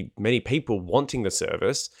 many people wanting the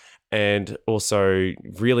service and also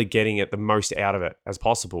really getting it the most out of it as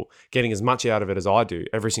possible, getting as much out of it as I do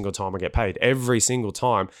every single time I get paid, every single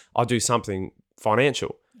time I do something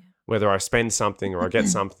financial. Whether I spend something or I get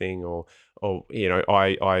something or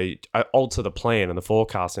I alter the plan and the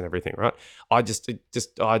forecast and everything, right? I just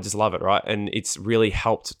love it, right? And it's really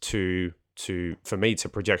helped for me to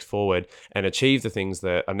project forward and achieve the things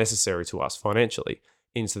that are necessary to us financially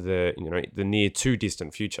into the near to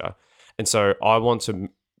distant future. And so I want to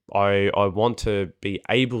be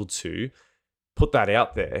able to put that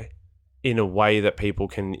out there in a way that people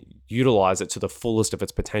can utilize it to the fullest of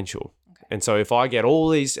its potential. And so if I get all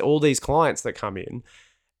these clients that come in,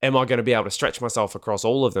 am I going to be able to stretch myself across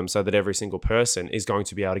all of them so that every single person is going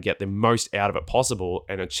to be able to get the most out of it possible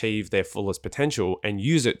and achieve their fullest potential and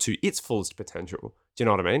use it to its fullest potential? Do you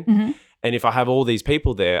know what I mean? Mm-hmm. And if I have all these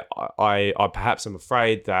people there, I perhaps am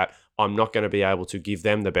afraid that I'm not going to be able to give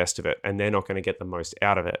them the best of it and they're not going to get the most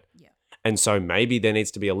out of it. Yeah. And so maybe there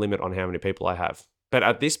needs to be a limit on how many people I have. But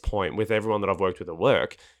at this point, with everyone that I've worked with at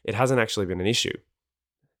work, it hasn't actually been an issue.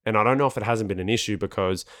 And I don't know if it hasn't been an issue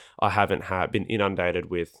because I haven't been inundated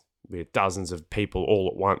with dozens of people all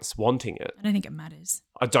at once wanting it. I don't think it matters.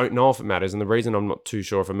 I don't know if it matters. And the reason I'm not too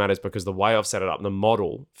sure if it matters because the way I've set it up, the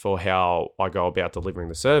model for how I go about delivering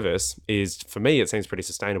the service is, for me, it seems pretty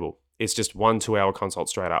sustainable. It's just 1 2-hour consult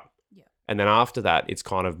straight up. Yeah. And then after that, it's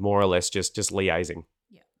kind of more or less just liaising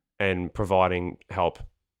and providing help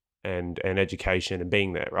and education and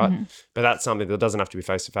being there, right? Mm-hmm. But that's something that doesn't have to be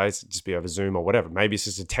face-to-face, just be over Zoom or whatever. Maybe it's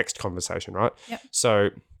just a text conversation, right? Yep. So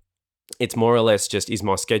it's more or less just, is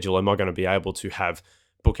my schedule, am I going to be able to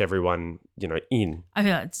book everyone, in? I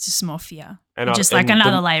feel like it's just more fear. And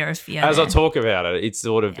another layer of fear. As I talk about it, it's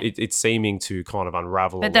sort of, it's seeming to kind of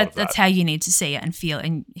unravel but a lot of that. That's how you need to see it and feel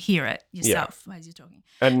and hear it yourself as you're talking.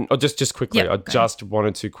 And just quickly, I just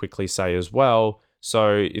wanted to quickly say as well,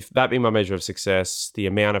 so if that being my measure of success, the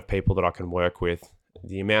amount of people that I can work with,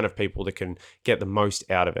 the amount of people that can get the most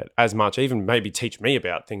out of it, as much, even maybe teach me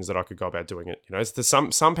about things that I could go about doing it. It's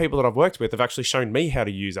some people that I've worked with have actually shown me how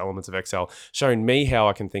to use elements of Excel, shown me how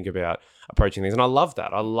I can think about approaching things. And I love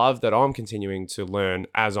that. I love that I'm continuing to learn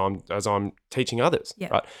as I'm teaching others,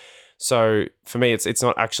 right? So for me, it's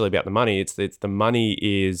not actually about the money. It's the money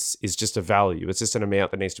is just a value. It's just an amount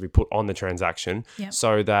that needs to be put on the transaction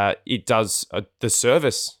so that it does the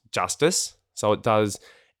service justice. So it does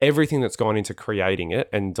everything that's gone into creating it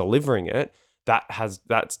and delivering it.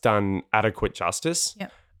 That's done adequate justice.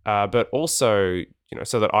 But also,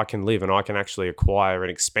 so that I can live and I can actually acquire and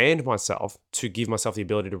expand myself to give myself the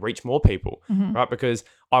ability to reach more people, right? Because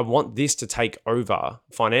I want this to take over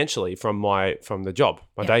financially from the job,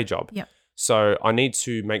 my day job. So I need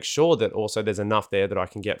to make sure that also there's enough there that I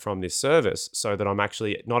can get from this service so that I'm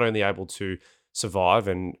actually not only able to survive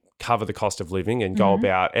and cover the cost of living and go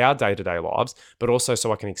about our day-to-day lives, but also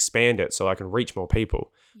so I can expand it so I can reach more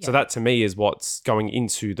people. So that to me is what's going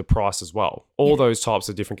into the price as well. All those types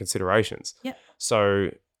of different considerations.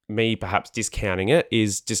 So me perhaps discounting it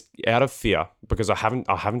is just out of fear because I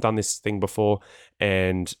haven't done this thing before.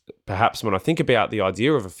 And perhaps when I think about the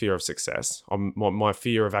idea of a fear of success, my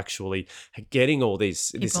fear of actually getting all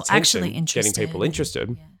this attention, getting people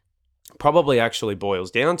interested, probably actually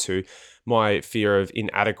boils down to my fear of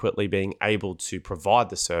inadequately being able to provide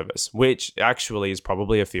the service, which actually is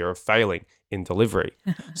probably a fear of failing in delivery.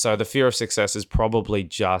 So the fear of success is probably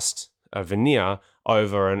just a veneer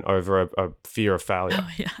over a fear of failure. Oh,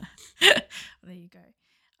 yeah. There you go.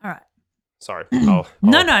 All right. Sorry. No,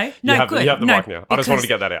 good. You have the mic now. I just wanted to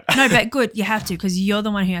get that out. No, but good. You have to because you're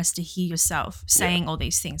the one who has to hear yourself saying all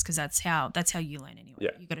these things because that's how you learn anyway.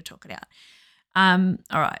 You got to talk it out.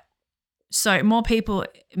 All right. So more people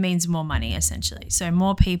means more money, essentially. So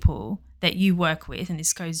more people that you work with, and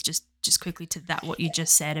this goes just quickly to that what you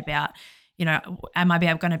just said about, am I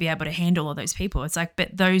going to be able to handle all those people? It's like,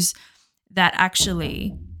 but those that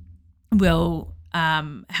actually will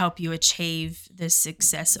help you achieve the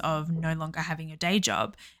success of no longer having your day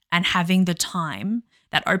job and having the time.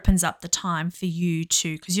 That opens up the time for you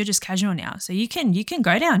to, because you're just casual now, so you can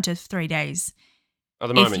go down to 3 days At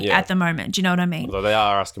the moment, yeah. At the moment, do you know what I mean? Although they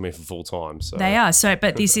are asking me for full time, so they are. So,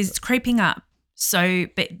 but this is creeping up. So,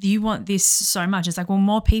 but you want this so much. It's like, well,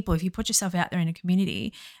 more people. If you put yourself out there in a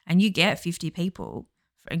community and you get 50 people,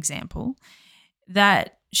 for example,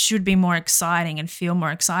 that should be more exciting and feel more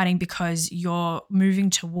exciting because you're moving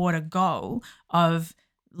toward a goal of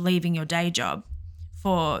leaving your day job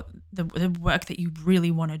for the work that you really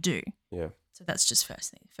want to do. Yeah. So that's just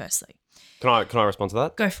firstly. Can I respond to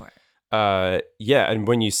that? Go for it. Yeah, and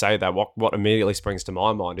when you say that, what immediately springs to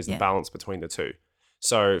my mind is the balance between the two.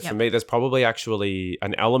 So for me, there's probably actually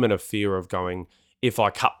an element of fear of going, if I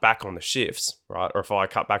cut back on the shifts, right, or if I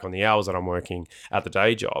cut back on the hours that I'm working at the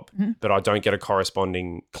day job, but I don't get a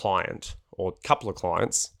corresponding client or couple of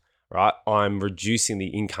clients, right, I'm reducing the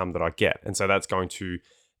income that I get. And so it's going to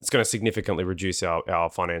significantly reduce our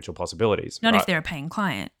financial possibilities. Not if they're a paying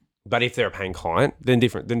client. But if they're a paying client, then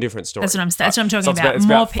different story. That's what I'm talking about. It's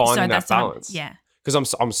about finding that balance. Yeah.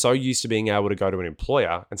 Because I'm so used to being able to go to an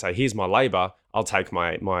employer and say, here's my labor, I'll take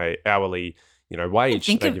my hourly, wage.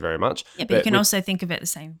 Thank you very much. Yeah, but you can also think of it the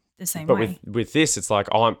same way. But with this, it's like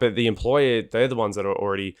but the employer, they're the ones that are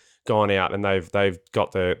already gone out and they've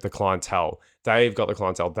got the clientele. They've got the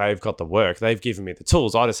clientele. They've got the work. They've given me the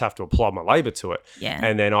tools. I just have to apply my labor to it. Yeah.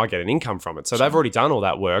 And then I get an income from it. So they've already done all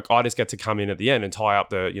that work. I just get to come in at the end and tie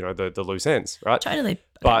up the loose ends, right? Totally.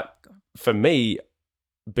 But for me,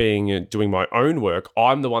 doing my own work,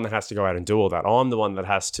 I'm the one that has to go out and do all that. I'm the one that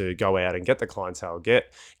has to go out and get the clientele,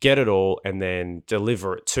 get it all, and then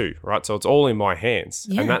deliver it too, right? So it's all in my hands,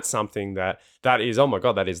 and that's something that is, oh my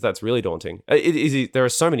god, that's really daunting. There are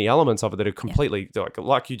so many elements of it that are completely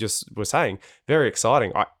like you just were saying, very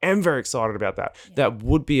exciting. I am very excited about that. Yeah. That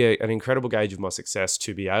would be an incredible gauge of my success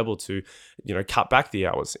to be able to, cut back the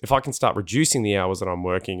hours. If I can start reducing the hours that I'm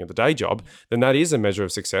working at the day job, then that is a measure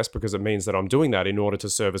of success because it means that I'm doing that in order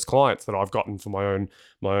to service clients that I've gotten for my own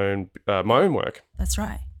work. That's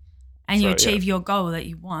right. And you achieve your goal that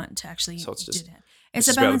you want to actually do that. It's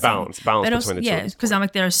about the balance between the two. Yeah, because I'm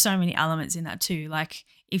like, there are so many elements in that too. Like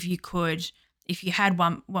if you had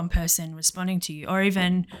one person responding to you, or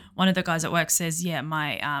even one of the guys at work says, yeah,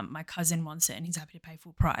 my cousin wants it and he's happy to pay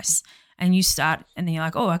full price. And you start, and then you're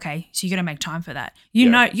like, oh, okay, so you got to make time for that. You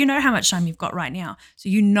know how much time you've got right now. So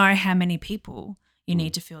you know how many people you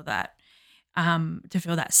need to fill that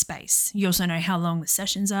space. You also know how long the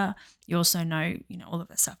sessions are. You also know, all of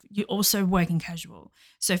that stuff. You're also working casual.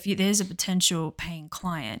 So if there's a potential paying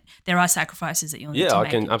client, there are sacrifices that you'll need to make. Yeah, I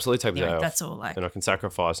can absolutely take the day off. That's all and I can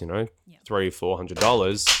sacrifice,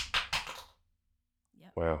 $300-$400.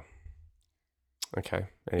 Yep. Wow. Okay.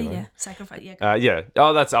 Anyway. Yeah. Sacrifice. Yeah.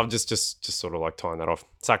 Oh, I'm just sort of like tying that off.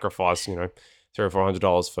 Sacrifice, $300 or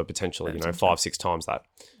 $400 for potentially, 5-6 times that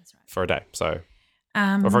for a day. So,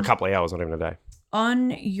 or for a couple of hours, not even a day. On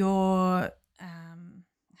your, I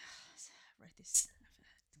wrote this,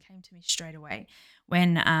 it came to me straight away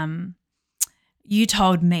when you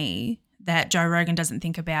told me that Joe Rogan doesn't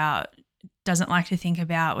like to think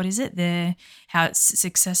about what is it, how it's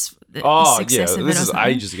successful. This is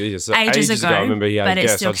ages ago. So ages ago. I remember he had a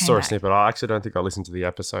guest. I just saw a snippet. I actually don't think I listened to the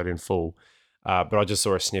episode in full, but I just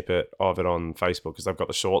saw a snippet of it on Facebook because they've got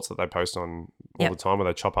the shorts that they post on all the time where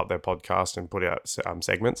they chop up their podcast and put out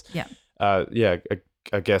segments. Yeah.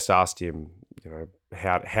 A guest asked him,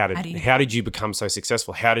 how did you become so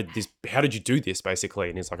successful? How did you do this basically?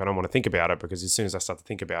 And he's like, I don't want to think about it because as soon as I start to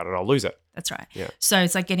think about it, I'll lose it. That's right. Yeah. So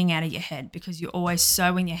it's like getting out of your head because you're always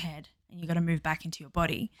so in your head and you got to move back into your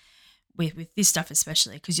body with this stuff,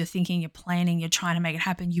 especially because you're thinking, you're planning, you're trying to make it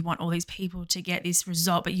happen. You want all these people to get this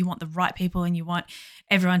result, but you want the right people and you want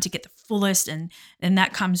everyone to get the fullest. And then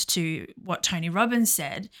that comes to what Tony Robbins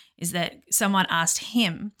said is that someone asked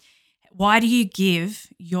him, why do you do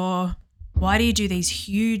these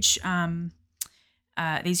huge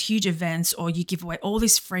events, or you give away all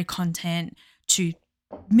this free content to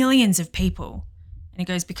millions of people? And he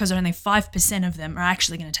goes, because only 5% of them are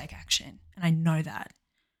actually going to take action. And I know that.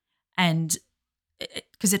 And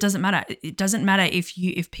because it doesn't matter. It doesn't matter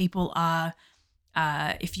if people are,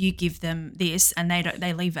 if you give them this and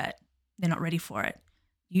they leave it, they're not ready for it.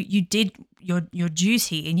 You did your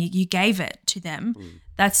duty and you gave it to them.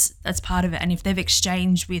 That's part of it. And if they've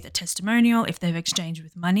exchanged with a testimonial, if they've exchanged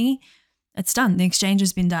with money, it's done. The exchange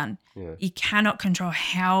has been done. Yeah. You cannot control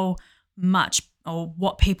how much or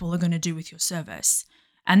what people are going to do with your service.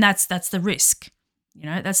 And that's the risk.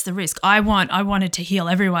 That's the risk. I wanted to heal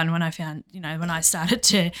everyone when I found, when I started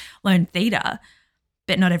to learn theta.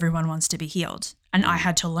 but not everyone wants to be healed. And I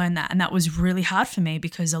had to learn that. And that was really hard for me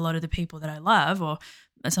because a lot of the people that I love, or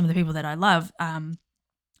some of the people that I love,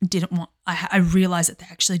 didn't want, I realized that they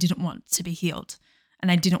actually didn't want to be healed,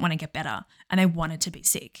 and they didn't want to get better, and they wanted to be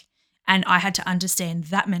sick. And I had to understand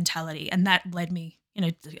that mentality. And that led me,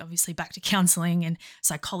 obviously back to counseling and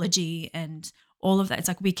psychology and all of that. It's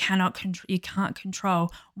like you can't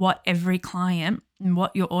control what every client and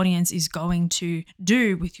what your audience is going to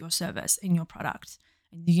do with your service and your product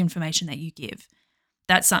and the information that you give.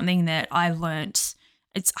 That's something that I learned.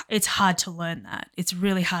 It's hard to learn that. It's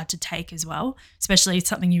really hard to take as well, especially if it's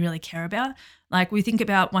something you really care about. Like we think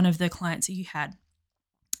about one of the clients that you had,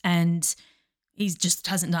 and he just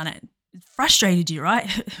hasn't done it. It frustrated you, right?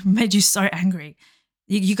 It made you so angry.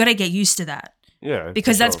 You got to get used to that. Yeah,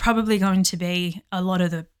 because that's probably going to be a lot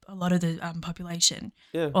of the population,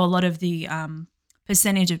 or a lot of the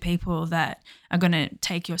percentage of people that are going to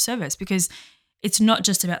take your service, because it's not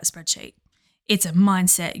just about the spreadsheet. It's a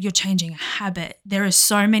mindset. You're changing a habit. There are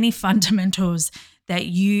so many fundamentals that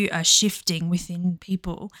you are shifting within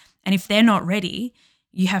people, and if they're not ready,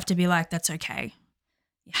 you have to be like, that's okay.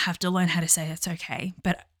 You have to learn how to say that's okay.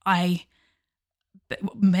 But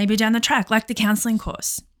maybe down the track, like the counseling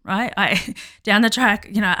course. Right? Down the track,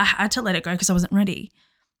 I had to let it go because I wasn't ready.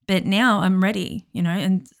 But now I'm ready,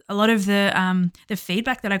 and a lot of the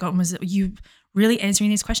feedback that I got was that you really answering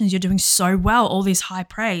these questions. You're doing so well, all this high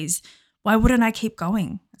praise. Why wouldn't I keep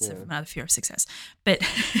going? That's another fear of success. But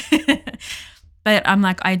but I'm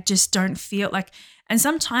like, I just don't feel like, and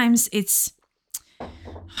sometimes it's I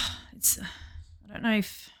don't know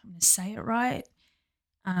if I'm going to say it right.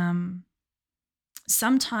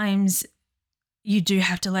 Sometimes you do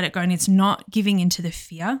have to let it go, and it's not giving into the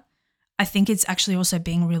fear. I think it's actually also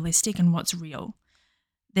being realistic and what's real.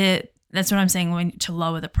 That's what I'm saying to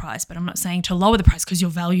lower the price, but I'm not saying to lower the price because your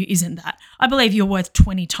value isn't that. I believe you're worth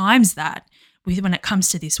 20 times that when it comes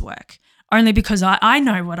to this work, only because I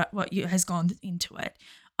know what has gone into it.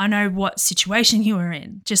 I know what situation you were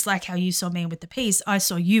in, just like how you saw me with the piece. I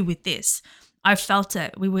saw you with this. I felt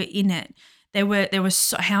it. We were in it. There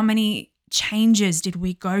was how many changes did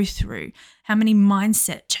we go through? How many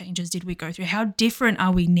mindset changes did we go through? How different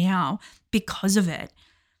are we now because of it?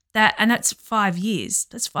 That's 5 years.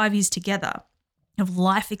 That's 5 years together of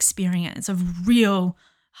life experience, of real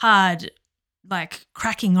hard, like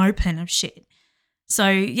cracking open of shit. So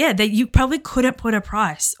yeah, that you probably couldn't put a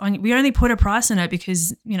price on. We only put a price on it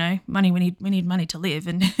because money. We need money to live,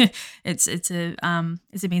 and it's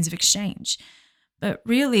a means of exchange. But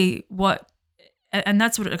really, and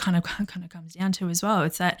that's what it kind of comes down to as well.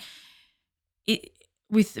 It's that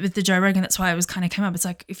with the Joe Rogan, that's why it was kind of came up. It's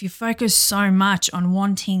like if you focus so much on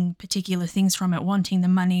wanting particular things from it, wanting the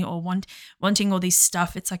money or wanting all this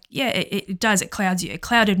stuff, it's like, it does. It clouds you. It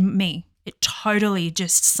clouded me. It totally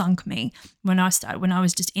just sunk me when I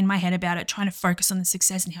was just in my head about it, trying to focus on the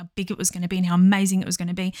success and how big it was going to be and how amazing it was going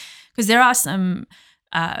to be. Because there are some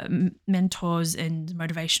mentors and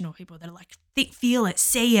motivational people that are like, feel it,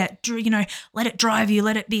 see it, let it drive you,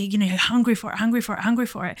 let it be, hungry for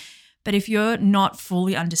it. But if you're not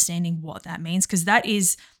fully understanding what that means, because that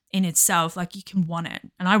is in itself, like you can want it,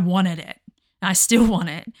 and I wanted it, and I still want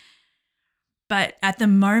it. But at the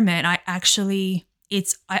moment, I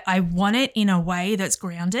want it in a way that's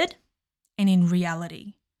grounded and in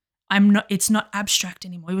reality. It's not abstract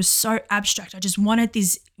anymore. It was so abstract. I just wanted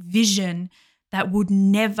this vision that would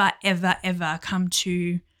never, ever, ever come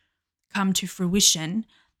to fruition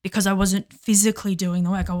because I wasn't physically doing the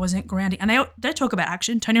work. I wasn't grounding. And they talk about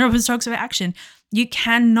action. Tony Robbins talks about action. You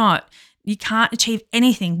can't achieve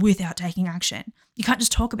anything without taking action. You can't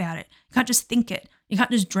just talk about it. You can't just think it. You can't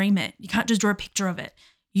just dream it. You can't just draw a picture of it.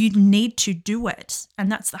 You need to do it.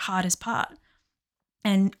 And that's the hardest part.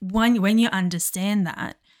 And when you understand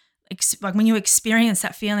that, like when you experience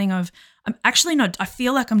that feeling of, I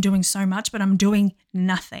feel like I'm doing so much, but I'm doing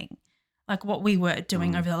nothing. Like what we were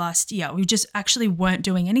doing over the last year. We just actually weren't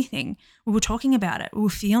doing anything. We were talking about it. We were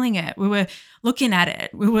feeling it. We were looking at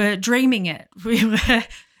it. We were dreaming it. We were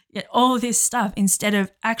all this stuff instead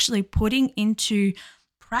of actually putting into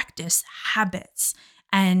practice habits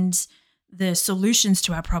and the solutions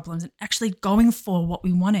to our problems and actually going for what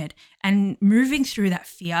we wanted and moving through that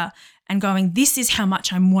fear and going, this is how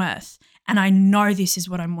much I'm worth. And I know this is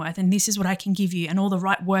what I'm worth and this is what I can give you. And all the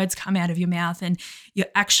right words come out of your mouth and you're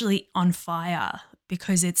actually on fire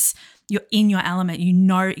because you're in your element. You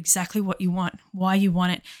know exactly what you want, why you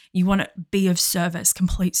want it. You want to be of service,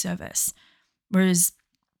 complete service. Whereas,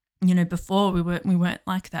 before we weren't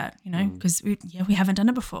like that, because we haven't done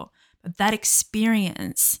it before. But that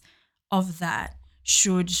experience of that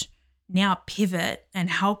should now pivot and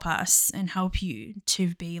help us and help you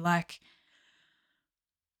to be like,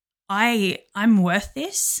 I'm worth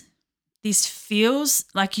this. This feels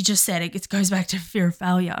like you just said it goes back to fear of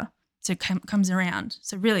failure. So it comes around.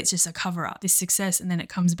 So really it's just a cover up, this success, and then it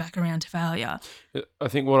comes back around to failure. I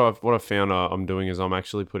think what I've found I'm doing is I'm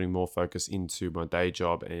actually putting more focus into my day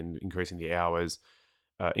job and increasing the hours,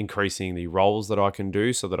 increasing the roles that I can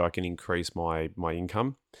do so that I can increase my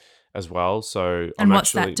income as well. So And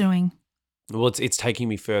what's that doing? Well, it's taking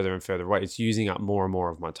me further and further away. It's using up more and more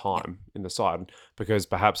of my time in the side because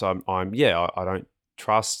perhaps I don't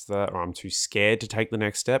trust that, or I'm too scared to take the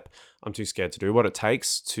next step. I'm too scared to do what it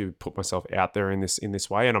takes to put myself out there in this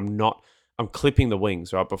way, and I'm clipping the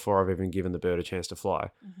wings right before I've even given the bird a chance to fly.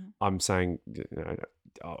 Mm-hmm. I'm saying,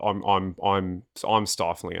 I'm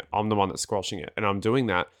stifling it. I'm the one that's squashing it, and I'm doing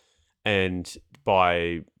that, and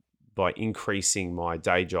by increasing my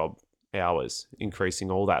day job hours, increasing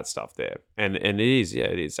all that stuff there, and it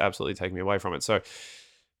is absolutely taking me away from it. So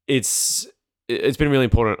it's been really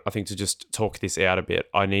important, I think, to just talk this out a bit.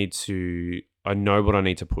 I know what I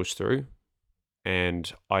need to push through,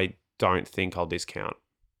 and I don't think I'll discount.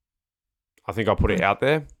 I think I'll put it out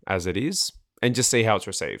there as it is and just see how it's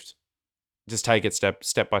received. Just take it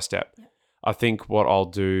step by step. Yeah. I think what I'll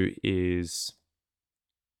do is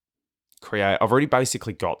I've already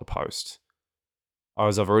basically got the post.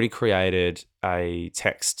 I've already created a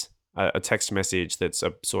text message that's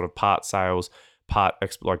a sort of part sales, part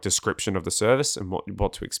like description of the service and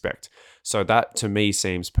what to expect. So that to me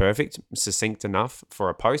seems perfect, succinct enough for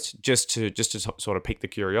a post, just to sort of pique the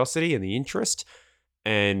curiosity and the interest,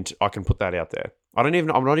 and I can put that out there. I'm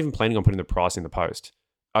not even planning on putting the price in the post.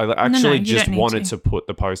 I actually just wanted to put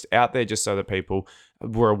the post out there just so that people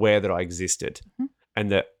were aware that I existed. Mm-hmm. And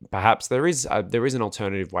that perhaps there is an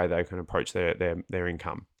alternative way they can approach their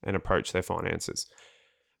income and approach their finances.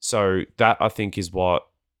 So that, I think, is what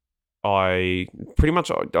I pretty much,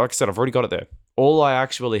 like I said, I've already got it there. All I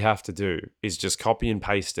actually have to do is just copy and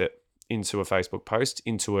paste it into a Facebook post,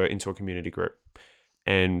 into a community group,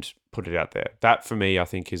 and put it out there. That for me, I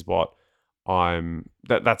think, is what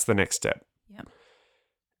that's the next step. Yep.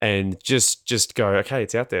 And just go, okay,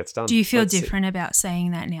 it's out there, it's done. Do you feel different about saying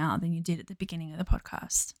that now than you did at the beginning of the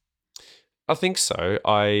podcast? I think so.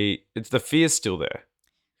 The fear's still there.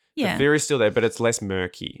 Yeah. The fear is still there, but it's less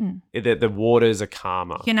murky. The waters are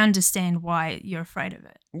calmer. You can understand why you're afraid of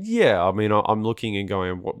it. Yeah, I mean, I'm looking and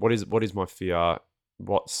going, what is my fear?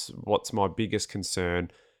 What's my biggest concern?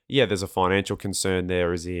 Yeah, there's a financial concern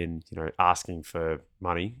there, as in, asking for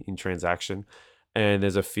money in transaction. And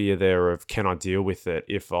there's a fear there of, can I deal with it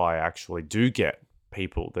if I actually do get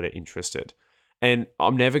people that are interested? And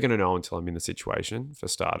I'm never going to know until I'm in the situation, for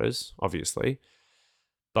starters, obviously.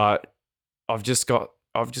 But I've just got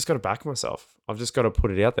to back myself. I've just got to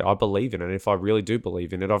put it out there. I believe in it. And if I really do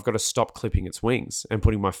believe in it, I've got to stop clipping its wings and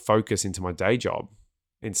putting my focus into my day job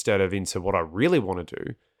instead of into what I really want to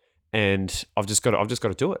do. And I've just got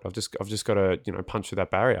to do it. I've just got to, punch through that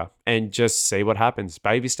barrier and just see what happens.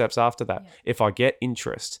 Baby steps after that. Yeah. If I get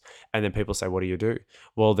interest and then people say, what do you do?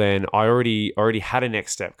 Well, then I already had a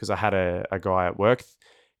next step, because I had a guy at work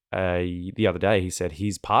the other day. He said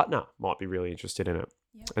his partner might be really interested in it.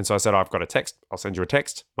 Yeah. And so I said, I've got a text. I'll send you a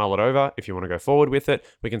text, mull it over. If you want to go forward with it,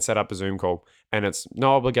 we can set up a Zoom call, and it's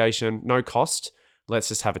no obligation, no cost. Let's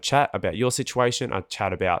just have a chat about your situation, a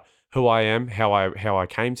chat about who I am, how I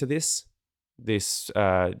came to this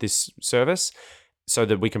service, so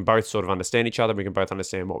that we can both sort of understand each other. We can both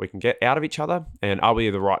understand what we can get out of each other, and are we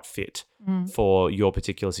the right fit for your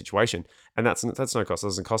particular situation? And that's no cost. It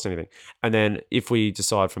doesn't cost anything. And then if we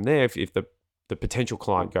decide from there, if the potential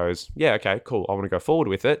client goes, yeah, okay, cool, I want to go forward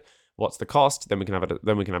with it, what's the cost? Then we can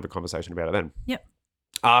have a conversation about it then. Yep.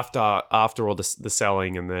 After all the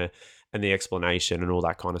selling and the explanation and all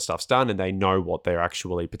that kind of stuff's done, and they know what they're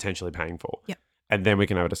actually potentially paying for. Yep. And then we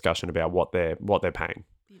can have a discussion about what they're paying.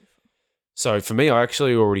 Beautiful. So for me, I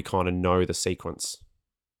actually already kind of know the sequence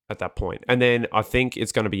at that point. And then I think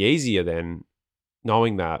it's going to be easier then,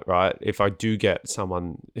 knowing that, right? If I do get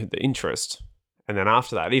someone the interest, and then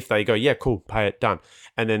after that, if they go, yeah, cool, pay it, done.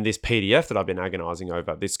 And then this PDF that I've been agonizing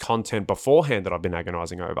over, this content beforehand that I've been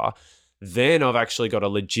agonizing over, then I've actually got a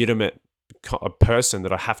legitimate person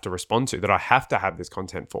that I have to respond to, that I have to have this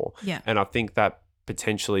content for. Yeah. And I think that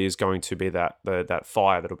potentially is going to be that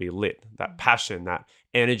fire that'll be lit, that passion, that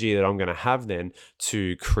energy that I'm going to have then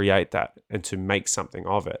to create that and to make something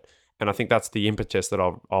of it. And I think that's the impetus that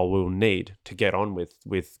I will need to get on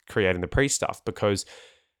with creating the pre-stuff, because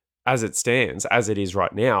as it stands, as it is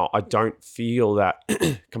right now, I don't feel that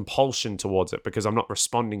compulsion towards it, because I'm not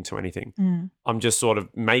responding to anything. I'm just sort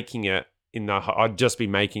of making it I'd just be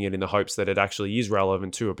making it in the hopes that it actually is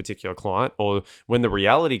relevant to a particular client. Or when the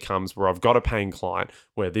reality comes where I've got a paying client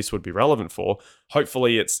where this would be relevant for,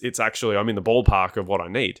 hopefully it's actually, I'm in the ballpark of what I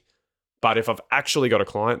need. But if I've actually got a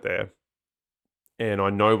client there and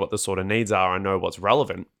I know what the sort of needs are, I know what's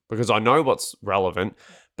relevant, because I know what's relevant,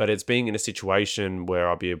 but it's being in a situation where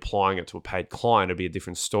I'll be applying it to a paid client, it'd be a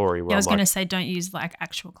different story. Where I was going to say, don't use like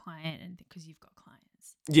actual client, and because you've got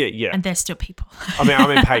clients. Yeah. And they're still people. I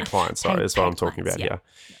mean paid clients, sorry, that's what I'm talking about here.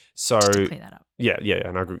 Yeah. So, just to clear that up. Yeah.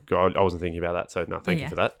 And I wasn't thinking about that. So, no, thank you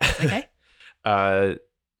for that. Okay.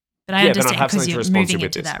 But I understand have because something to you're respond moving to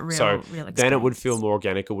with into this. that real experience. Then it would feel more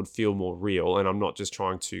organic, it would feel more real, and I'm not just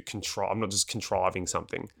trying to I'm not just contriving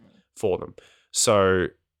something for them. So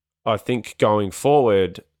I think going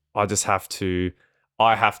forward, I have to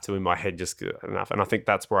in my head just get enough. And I think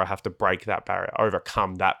that's where I have to break that barrier,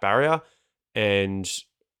 overcome that barrier, and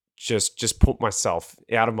just put myself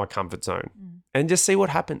out of my comfort zone and just see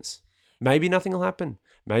what happens. Maybe nothing will happen.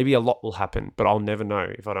 Maybe a lot will happen, but I'll never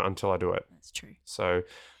know until I do it. That's true. So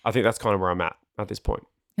I think that's kind of where I'm at this point.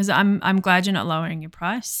 Because I'm glad you're not lowering your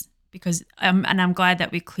price, because and I'm glad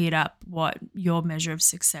that we cleared up what your measure of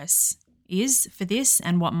success is for this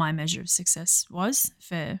and what my measure of success was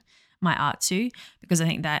for my art too, because I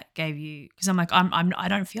think that gave you, because I'm like I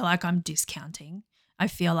don't feel like I'm discounting. I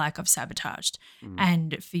feel like I've sabotaged.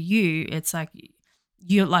 And for you, it's like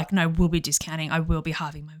you're like, no, we'll be discounting. I will be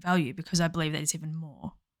halving my value because I believe that it's even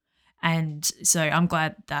more. And so I'm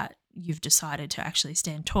glad that you've decided to actually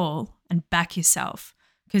stand tall and back yourself,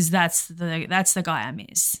 because that's the guy I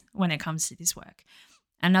miss when it comes to this work.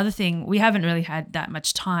 Another thing, we haven't really had that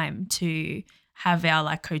much time to have our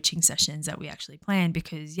like coaching sessions that we actually plan,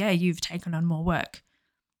 because you've taken on more work.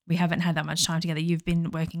 We haven't had that much time together. You've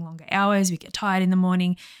been working longer hours. We get tired in the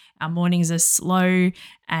morning. Our mornings are slow,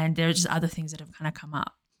 and there are just other things that have kind of come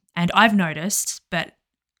up. And I've noticed, but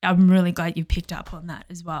I'm really glad you picked up on that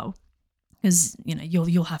as well, because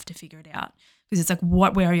you'll have to figure it out, because it's like,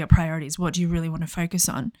 where are your priorities? What do you really want to focus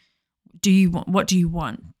on? What do you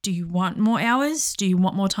want? Do you want more hours? Do you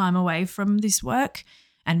want more time away from this work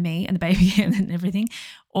and me and the baby and everything?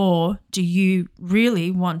 Or do you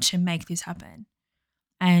really want to make this happen?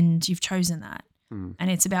 And you've chosen that.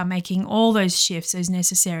 And it's about making all those shifts,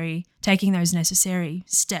 taking those necessary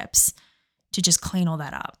steps to just clean all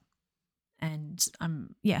that up. And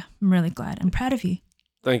I'm really glad. I'm proud of you.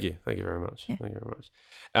 Thank you. Thank you very much. Yeah. Thank you very much.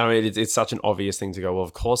 I mean, it's such an obvious thing to go, well,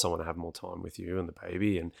 of course I want to have more time with you and the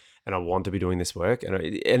baby, and I want to be doing this work.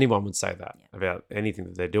 And anyone would say that about anything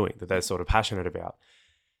that they're doing, that they're sort of passionate about.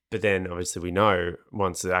 But then obviously we know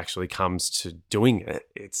once it actually comes to doing it,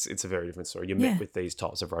 it's a very different story. You're met with these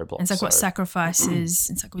types of roadblocks. And it's like what sacrifice is.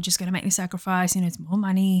 It's like, we're just going to make this sacrifice. It's more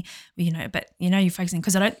money. But you're focusing,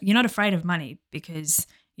 because you're not afraid of money because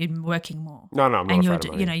you're working more. No, I'm not afraid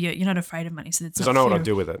of money. You're not afraid of money. So it's because I know what I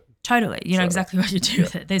do with it. Totally. You know exactly what you do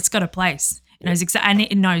with it. It's got a place. It knows and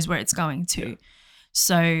it knows where it's going to. Yeah.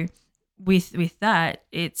 So with that,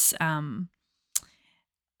 it's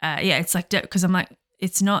it's like, because I'm like,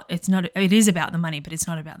 it is about the money, but it's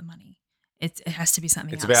not about the money. It has to be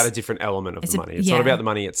something else. It's about a different element of the money. It's not about the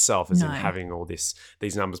money itself, as in having all these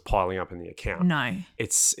numbers piling up in the account. No.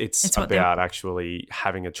 It's about actually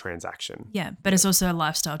having a transaction. Yeah, but it's also a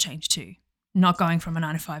lifestyle change too. Not going from a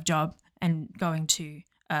 9-to-5 job and going to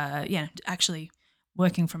actually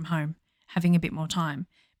working from home, having a bit more time,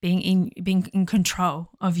 being in control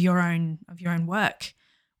of your own work,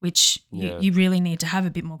 which you really need to have a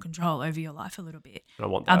bit more control over your life a little bit. I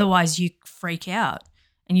want that. Otherwise you freak out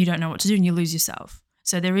and you don't know what to do and you lose yourself.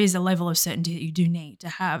 So there is a level of certainty that you do need to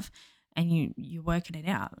have, and you're working it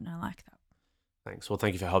out, and I like that. Thanks. Well,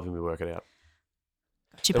 thank you for helping me work it out.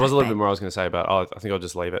 There was a little bit more I was going to say, but I think I'll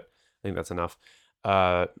just leave it. I think that's enough.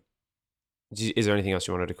 Is there anything else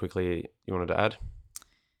you wanted to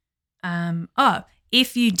add?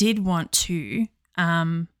 If you did want to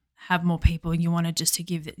have more people and you wanted just to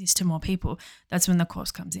give this to more people, that's when the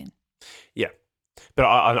course comes in. Yeah. But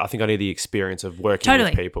I think I need the experience of working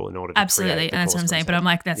with people in order to absolutely, and that's what I'm saying. But I'm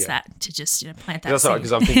like, that's that to just plant that. That's right,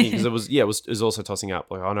 because I'm thinking, because it was also tossing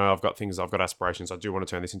up like, I know I've got aspirations. I do want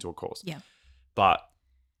to turn this into a course. Yeah. But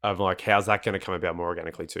I'm like, how's that going to come about more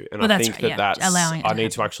organically too? And I think that's allowing. I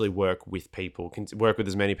need to actually work with people, work with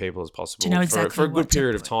as many people as possible for a good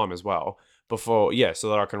period of time as well. Before, so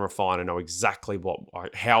that I can refine and know exactly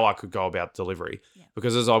how I could go about delivery. Yeah.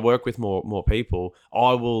 Because as I work with more people,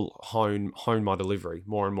 I will hone my delivery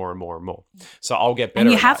more and more and more and more. Yeah. So I'll get better.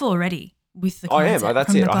 And you have already with the clients.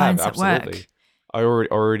 That's it. I have absolutely. I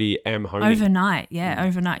already am honing. Overnight,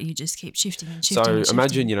 overnight you just keep shifting and shifting. So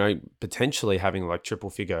imagine, potentially having like triple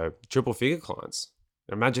figure clients.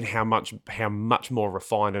 Imagine how much more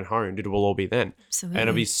refined and honed it will all be then. Absolutely. And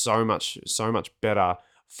it'll be so much better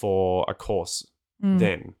for a course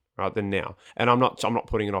then, right, than now. And I'm not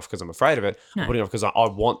putting it off because I'm afraid of it. No. I'm putting it off because I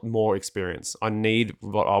want more experience. I need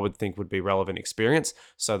what I would think would be relevant experience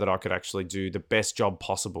so that I could actually do the best job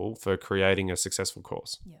possible for creating a successful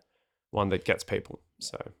course. Yeah. One that gets people.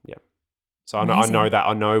 So, yeah. So Amazing.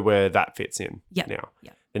 I know where that fits in now.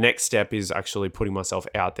 Yeah. The next step is actually putting myself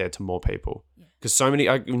out there to more people. Yeah. Because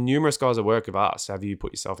numerous guys at work have asked, have you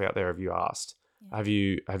put yourself out there? Have you asked? Yeah. Have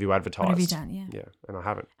you advertised? What have you done? Yeah. Yeah. And I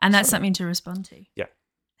haven't. And that's something to respond to. Yeah.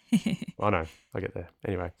 I know. I get there.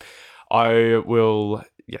 Anyway, I will,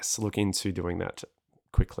 look into doing that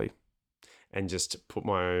quickly and just put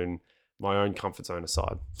my own comfort zone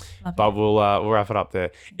aside. But we'll wrap it up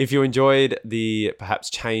there. If you enjoyed the perhaps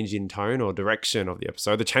change in tone or direction of the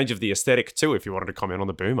episode, the change of the aesthetic too, if you wanted to comment on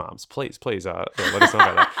the boom arms, please let us know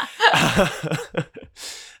about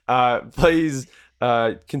that. Please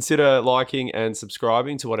consider liking and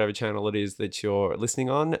subscribing to whatever channel it is that you're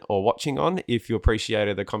listening on or watching on. If you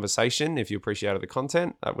appreciated the conversation, if you appreciated the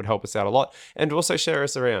content, that would help us out a lot. And also share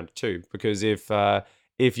us around too, because if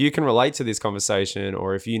you can relate to this conversation,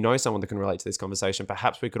 or if you know someone that can relate to this conversation,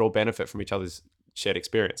 perhaps we could all benefit from each other's shared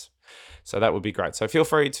experience. So that would be great. So feel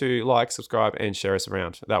free to like, subscribe, and share us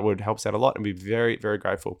around. That would help us out a lot and be very, very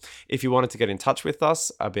grateful. If you wanted to get in touch with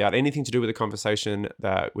us about anything to do with the conversation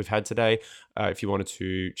that we've had today, if you wanted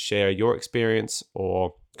to share your experience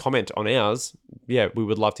or comment on ours, we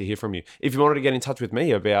would love to hear from you. If you wanted to get in touch with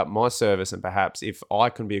me about my service and perhaps if I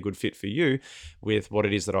can be a good fit for you with what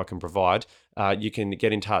it is that I can provide, you can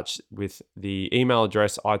get in touch with the email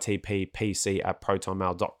address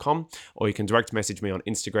itppc@protonmail.com, or you can direct message me on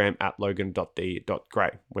Instagram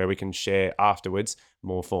 @logan.d.gray, where we can share afterwards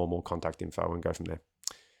more formal contact info and go from there.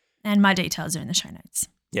 And my details are in the show notes.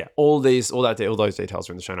 Yeah, all those details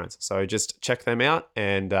are in the show notes. So just check them out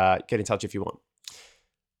and get in touch if you want.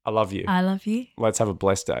 I love you. I love you. Let's have a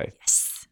blessed day. Yes.